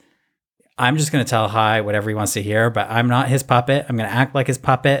us, I'm just going to tell Hai whatever he wants to hear, but I'm not his puppet. I'm going to act like his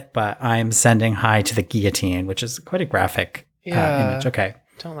puppet, but I'm sending Hai to the guillotine, which is quite a graphic image. Okay.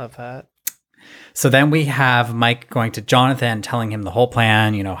 Don't love that. So then we have Mike going to Jonathan, telling him the whole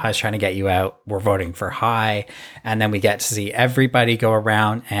plan. Hai's trying to get you out. We're voting for Hai. And then we get to see everybody go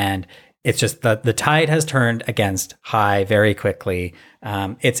around, and it's just the tide has turned against Hai very quickly.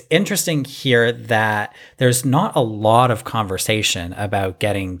 It's interesting here that there's not a lot of conversation about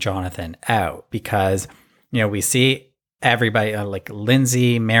getting Jonathan out because, we see everybody like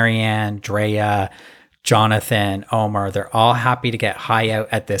Lindsay, Marianne, Drea, Jonathan, Omar, they're all happy to get Hai out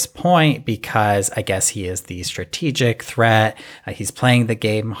at this point because I guess he is the strategic threat. He's playing the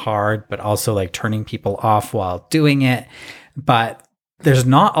game hard, but also like turning people off while doing it. But there's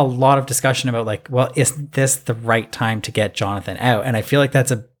not a lot of discussion about like, well, is this the right time to get Jonathan out? And I feel like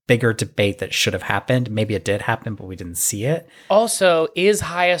that's a bigger debate that should have happened. Maybe it did happen, but we didn't see it. Also, is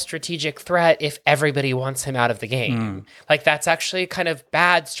Hai a strategic threat if everybody wants him out of the game? Like, that's actually kind of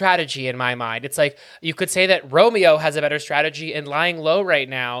bad strategy in my mind. It's like, you could say that Romeo has a better strategy in lying low right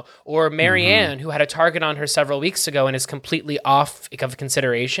now, or Marianne, who had a target on her several weeks ago and is completely off of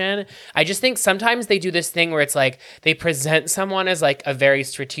consideration. I just think sometimes they do this thing where it's like, they present someone as like a very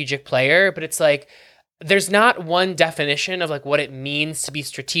strategic player, but it's like, there's not one definition of like what it means to be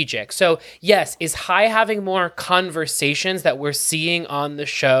strategic. So yes, is Hai having more conversations that we're seeing on the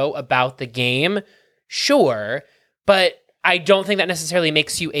show about the game? Sure. But I don't think that necessarily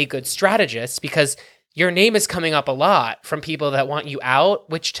makes you a good strategist because your name is coming up a lot from people that want you out,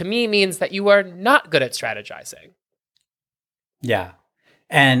 which to me means that you are not good at strategizing. Yeah.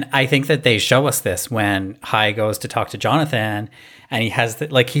 And I think that they show us this when Hai goes to talk to Jonathan and he has,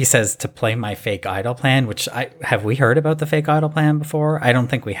 he says to play my fake idol plan, which have we heard about the fake idol plan before? I don't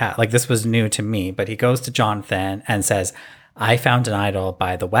think we have. Like, this was new to me, but he goes to Jonathan and says, I found an idol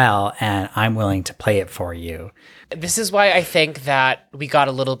by the well and I'm willing to play it for you. This is why I think that we got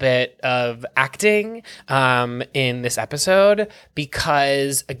a little bit of acting in this episode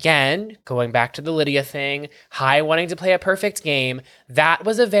because, again, going back to the Lydia thing, Hai wanting to play a perfect game, that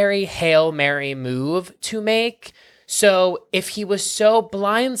was a very Hail Mary move to make. So if he was so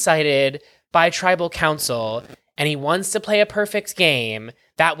blindsided by Tribal Council and he wants to play a perfect game,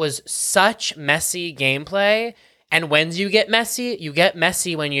 that was such messy gameplay. And when you get messy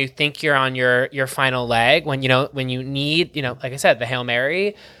when you think you're on your final leg, when you need, like I said, the Hail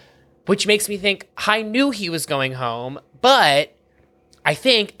Mary, which makes me think Hai knew he was going home, but I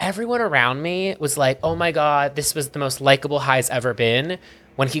think everyone around me was like, oh my God, this was the most likable Hai's ever been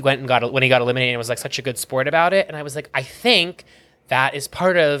when he got eliminated and was like such a good sport about it. And I was like, I think that is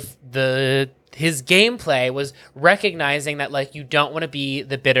part of his gameplay was recognizing that like you don't want to be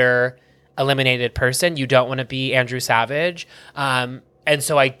the bitter eliminated person. You don't want to be Andrew Savage. And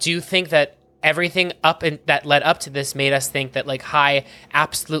so I do think that everything that led up to this made us think that like Hai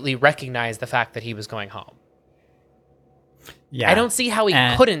absolutely recognized the fact that he was going home. Yeah. I don't see how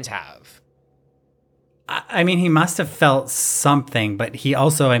he couldn't have. I mean, he must have felt something, but he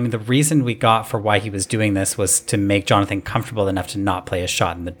also, I mean, the reason we got for why he was doing this was to make Jonathan comfortable enough to not play a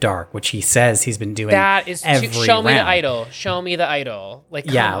shot in the dark, which he says he's been doing. That is show me round. the idol. Show me the idol.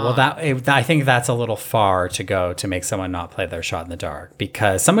 Like, I think that's a little far to go to make someone not play their shot in the dark,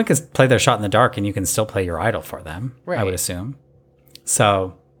 because someone can play their shot in the dark and you can still play your idol for them. Right. I would assume.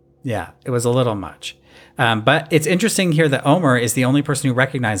 So, yeah, it was a little much. But it's interesting here that Omar is the only person who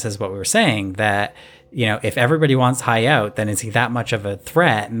recognizes what we were saying, that, you know, if everybody wants Hai out, then is he that much of a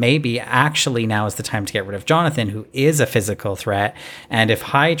threat? Maybe actually now is the time to get rid of Jonathan, who is a physical threat. And if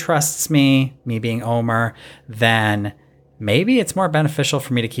Hai trusts me being Omar, then maybe it's more beneficial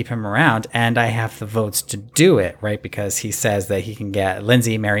for me to keep him around, and I have the votes to do it, right? Because he says that he can get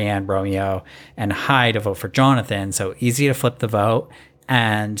Lindsay, Marianne, Romeo, and Hai to vote for Jonathan. So easy to flip the vote.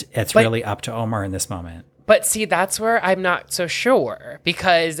 And it's really up to Omar in this moment. But see, that's where I'm not so sure,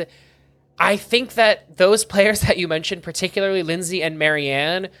 because I think that those players that you mentioned, particularly Lindsay and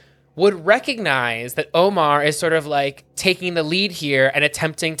Marianne, would recognize that Omar is sort of like taking the lead here and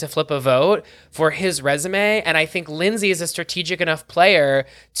attempting to flip a vote for his resume. And I think Lindsay is a strategic enough player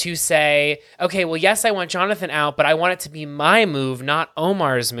to say, okay, well, yes, I want Jonathan out, but I want it to be my move, not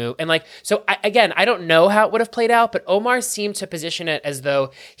Omar's move. And like, so I don't know how it would have played out, but Omar seemed to position it as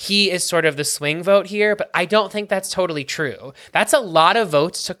though he is sort of the swing vote here, but I don't think that's totally true. That's a lot of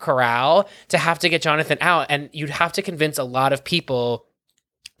votes to corral to have to get Jonathan out. And you'd have to convince a lot of people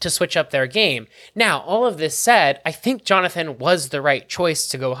to switch up their game. Now, all of this said, I think Jonathan was the right choice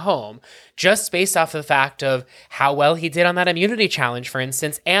to go home, just based off the fact of how well he did on that immunity challenge, for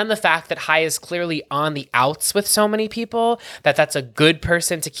instance, and the fact that Hai is clearly on the outs with so many people, that's a good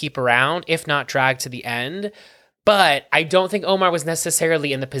person to keep around, if not drag to the end. But I don't think Omar was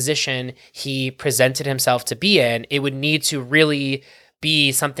necessarily in the position he presented himself to be in. It would need to really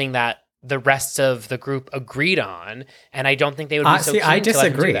be something that the rest of the group agreed on, and I don't think they would be so keen I disagree.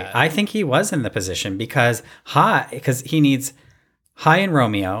 To let him do that. I think he was in the position because he needs Hai and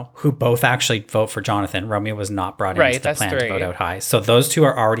Romeo, who both actually vote for Jonathan. Romeo was not brought into the plan to vote out Hai. So those two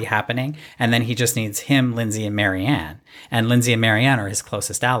are already happening, and then he just needs him, Lindsay, and Marianne. And Lindsay and Marianne are his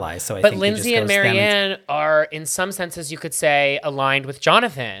closest allies. So I think Lindsay and Marianne are, in some senses, you could say, aligned with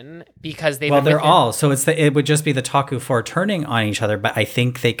Jonathan because they've they're all. So it would just be the Taku 4 turning on each other, but I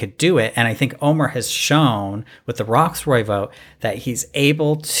think they could do it. And I think Omar has shown with the Roxroy vote that he's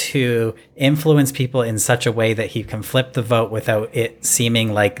able to influence people in such a way that he can flip the vote without it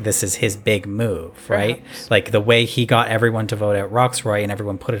seeming like this is his big move, right? Perhaps. Like the way he got everyone to vote out Roxroy and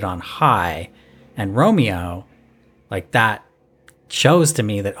everyone put it on Hai and Romeo. Like that shows to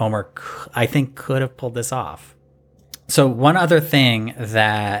me that Omar, I think, could have pulled this off. So one other thing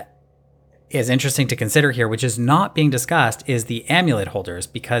that is interesting to consider here, which is not being discussed, is the amulet holders.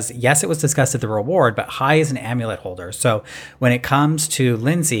 Because yes, it was discussed at the reward, but Hai is an amulet holder. So when it comes to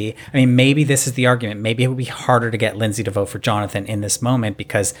Lindsay, I mean, maybe this is the argument. Maybe it would be harder to get Lindsay to vote for Jonathan in this moment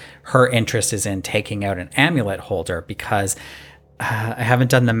because her interest is in taking out an amulet holder. Because I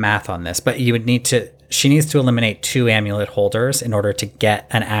haven't done the math on this, but she needs to eliminate 2 amulet holders in order to get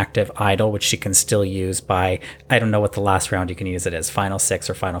an active idol, which she can still use by, I don't know what the last round you can use it as, final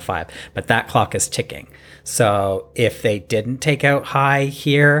 6 or final 5, but that clock is ticking. So if they didn't take out Hai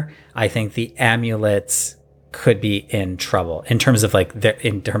here, I think the amulets could be in trouble in terms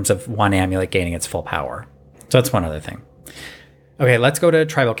of one amulet gaining its full power. So that's one other thing. Okay, let's go to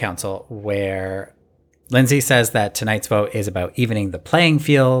Tribal Council, where Lindsay says that tonight's vote is about evening the playing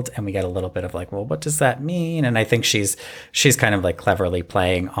field, and we get a little bit of like, well, what does that mean? And I think she's kind of like cleverly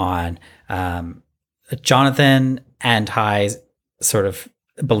playing on Jonathan and Hai's sort of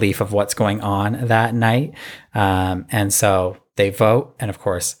belief of what's going on that night. And so they vote, and of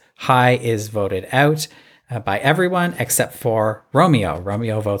course, Hai is voted out by everyone except for Romeo.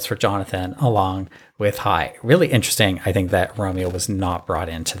 Romeo votes for Jonathan along with Hai. Really interesting, I think, that Romeo was not brought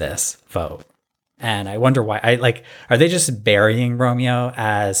into this vote. And I wonder why. Are they just burying Romeo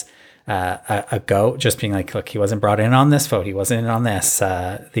as a goat, just being like, look, he wasn't brought in on this vote. He wasn't in on this.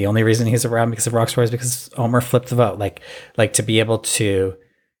 The only reason he's around because of Roxroy is because Omar flipped the vote. Like to be able to,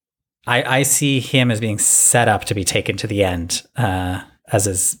 I see him as being set up to be taken to the end as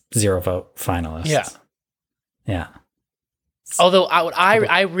a 0 vote finalist. Yeah. Although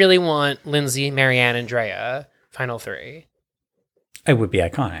I really want Lindsay, Marianne, and Drea final 3. It would be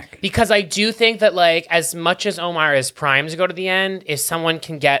iconic. Because I do think that, like, as much as Omar is primed to go to the end, if someone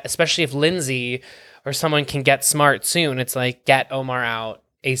can get, especially if Lindsay or someone can get smart soon, it's like, get Omar out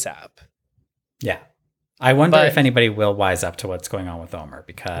ASAP. Yeah. I wonder if anybody will wise up to what's going on with Omar,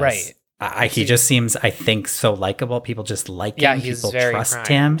 because he just seems, I think, so likable. People just like him. People trust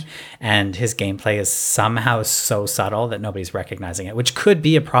him. And his gameplay is somehow so subtle that nobody's recognizing it, which could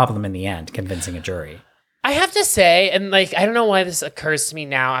be a problem in the end, convincing a jury. I have to say, and like, I don't know why this occurs to me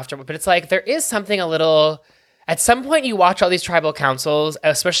now after, but it's like, there is something a little, at some point you watch all these tribal councils,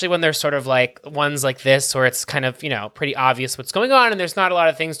 especially when there's sort of like ones like this, where it's kind of, you know, pretty obvious what's going on and there's not a lot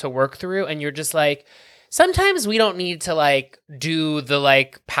of things to work through. And you're just like, sometimes we don't need to like do the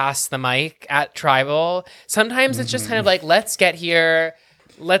like pass the mic at tribal. Sometimes it's just kind of like, let's get here.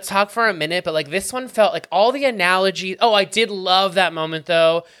 Let's talk for a minute. But like this one felt like all the analogies. Oh, I did love that moment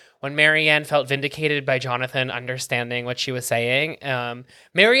though, when Marianne felt vindicated by Jonathan understanding what she was saying.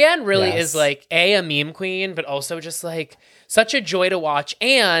 Marianne really is like a meme queen, but also just like such a joy to watch.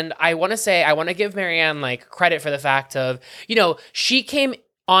 And I want to give Marianne like credit for the fact of, you know, she came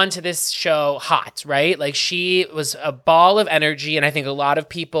onto this show hot, right? Like she was a ball of energy, and I think a lot of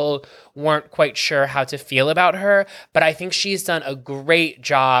people weren't quite sure how to feel about her, but I think she's done a great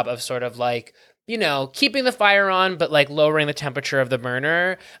job of sort of like, you know, keeping the fire on, but like lowering the temperature of the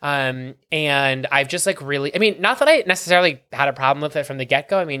burner. And I've just like really, I mean, not that I necessarily had a problem with it from the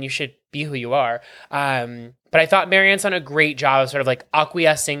get-go. I mean, you should be who you are. But I thought Marianne's done a great job of sort of like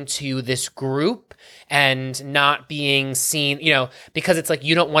acquiescing to this group and not being seen, you know, because it's like,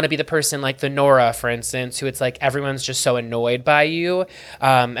 you don't want to be the person like the Nora, for instance, who it's like, everyone's just so annoyed by you.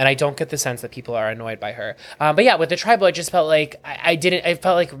 And I don't get the sense that people are annoyed by her. But yeah, with the tribal, I just felt like I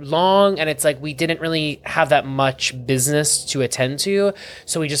felt like long, and it's like, we didn't really have that much business to attend to.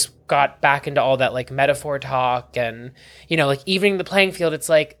 So we just got back into all that like metaphor talk and, you know, like evening the playing field. It's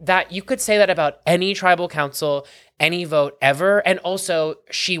like that, you could say that about any tribal council, any vote ever. And also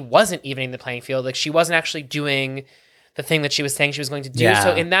she wasn't evening the playing field. Like she wasn't actually doing the thing that she was saying she was going to do. Yeah.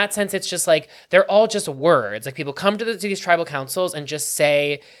 So in that sense, it's just like, they're all just words. Like people come to these tribal councils and just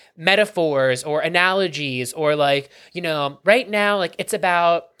say metaphors or analogies, or like, you know, right now, like it's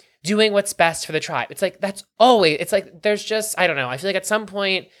about doing what's best for the tribe. It's like, that's always, it's like, there's just, I don't know. I feel like at some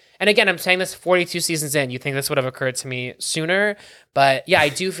point, and again, I'm saying this 42 seasons in, you think this would have occurred to me sooner. But yeah, I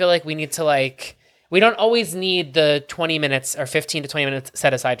do feel like we need to like, we don't always need the 20 minutes or 15 to 20 minutes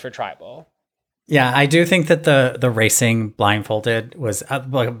set aside for tribal. Yeah, I do think that the racing blindfolded was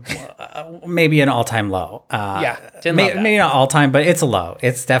maybe an all-time low. Maybe not all-time, but it's a low.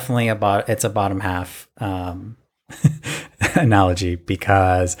 It's definitely it's a bottom half analogy,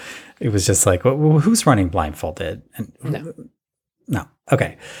 because it was just like, who's running blindfolded? And no.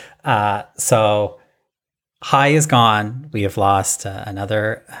 Okay. So Hai is gone. We have lost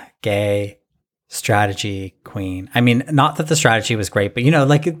another gay strategy queen. I mean, not that the strategy was great, but, you know,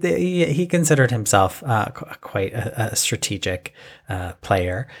 like he considered himself quite a strategic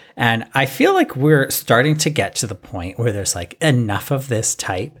player. And I feel like we're starting to get to the point where there's like enough of this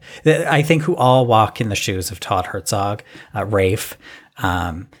type. I think who all walk in the shoes of Todd Herzog, Rafe,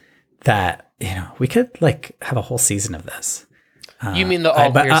 that, you know, we could like have a whole season of this. You mean the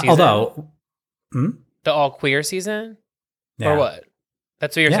all queer season? The all queer season? Yeah. Or what?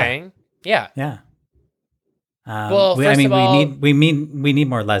 That's what you're saying? Yeah. Yeah. Well, we need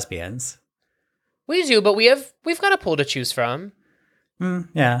more lesbians. We do, but we've got a pool to choose from.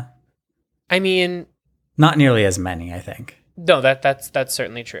 Yeah. I mean, not nearly as many, I think. No, that's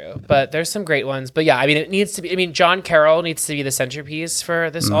certainly true. But there's some great ones. But yeah, I mean, it needs to be. I mean, John Carroll needs to be the centerpiece for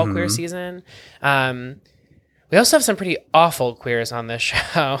this all queer season. We also have some pretty awful queers on this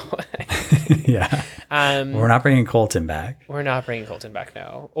show. Yeah. We're not bringing Colton back. We're not bringing Colton back,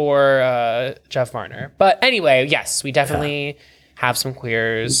 no. Or Jeff Marner. But anyway, yes, we definitely have some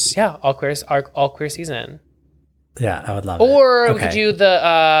queers. Yeah, all queer season. Yeah, I would love or it. Or we could do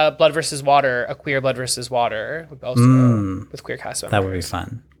the Blood versus Water, a queer Blood versus Water, also with queer cast members. That would be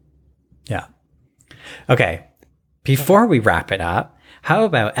fun. Yeah. Okay. Before we wrap it up, how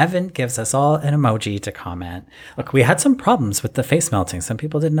about Evan gives us all an emoji to comment? Look, we had some problems with the face melting. Some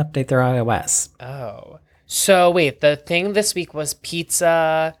people didn't update their iOS. Oh. So wait, the thing this week was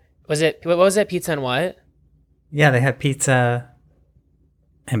pizza. What was it? Pizza and what? Yeah, they had pizza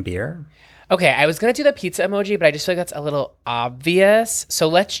and beer. Okay, I was going to do the pizza emoji, but I just feel like that's a little obvious. So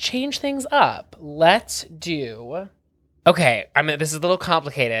let's change things up. Let's do... Okay, I mean, this is a little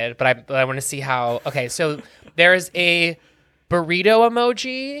complicated, but I want to see how... Okay, so there's a burrito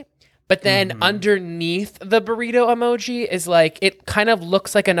emoji, But then underneath the burrito emoji is like, it kind of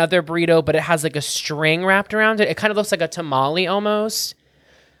looks like another burrito, but it has like a string wrapped around it. It kind of looks like a tamale almost.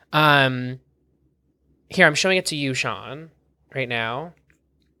 Here, I'm showing it to you, Sean, right now.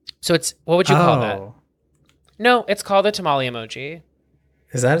 So it's, what would you call that? No, it's called a tamale emoji.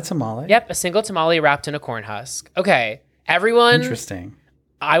 Is that a tamale? Yep, a single tamale wrapped in a corn husk. Okay, everyone. Interesting.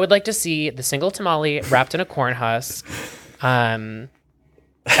 I would like to see the single tamale wrapped in a corn husk.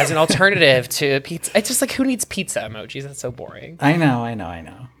 As an alternative to pizza. It's just like, who needs pizza emojis? That's so boring. I know.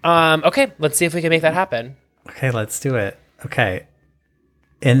 Okay, let's see if we can make that happen. Okay, let's do it. Okay.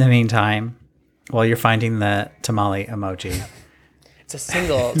 In the meantime, while you're finding the tamale emoji, It's a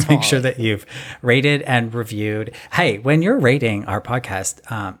single make sure that you've rated and reviewed. Hey, when you're rating our podcast,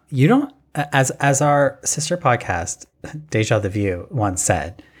 you don't, as our sister podcast, Deja the View, once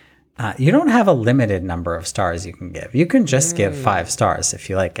said, you don't have a limited number of stars you can give. You can just give 5 stars if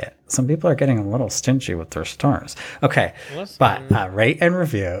you like it. Some people are getting a little stingy with their stars. Okay, but rate and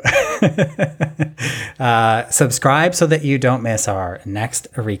review. Subscribe so that you don't miss our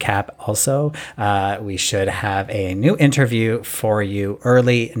next recap. Also, we should have a new interview for you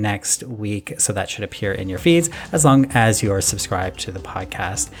early next week. So that should appear in your feeds as long as you are subscribed to the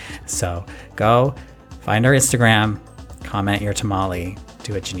podcast. So go find our Instagram, comment your tamale,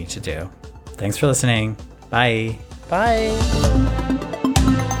 do what you need to do. Thanks for listening. Bye. Bye.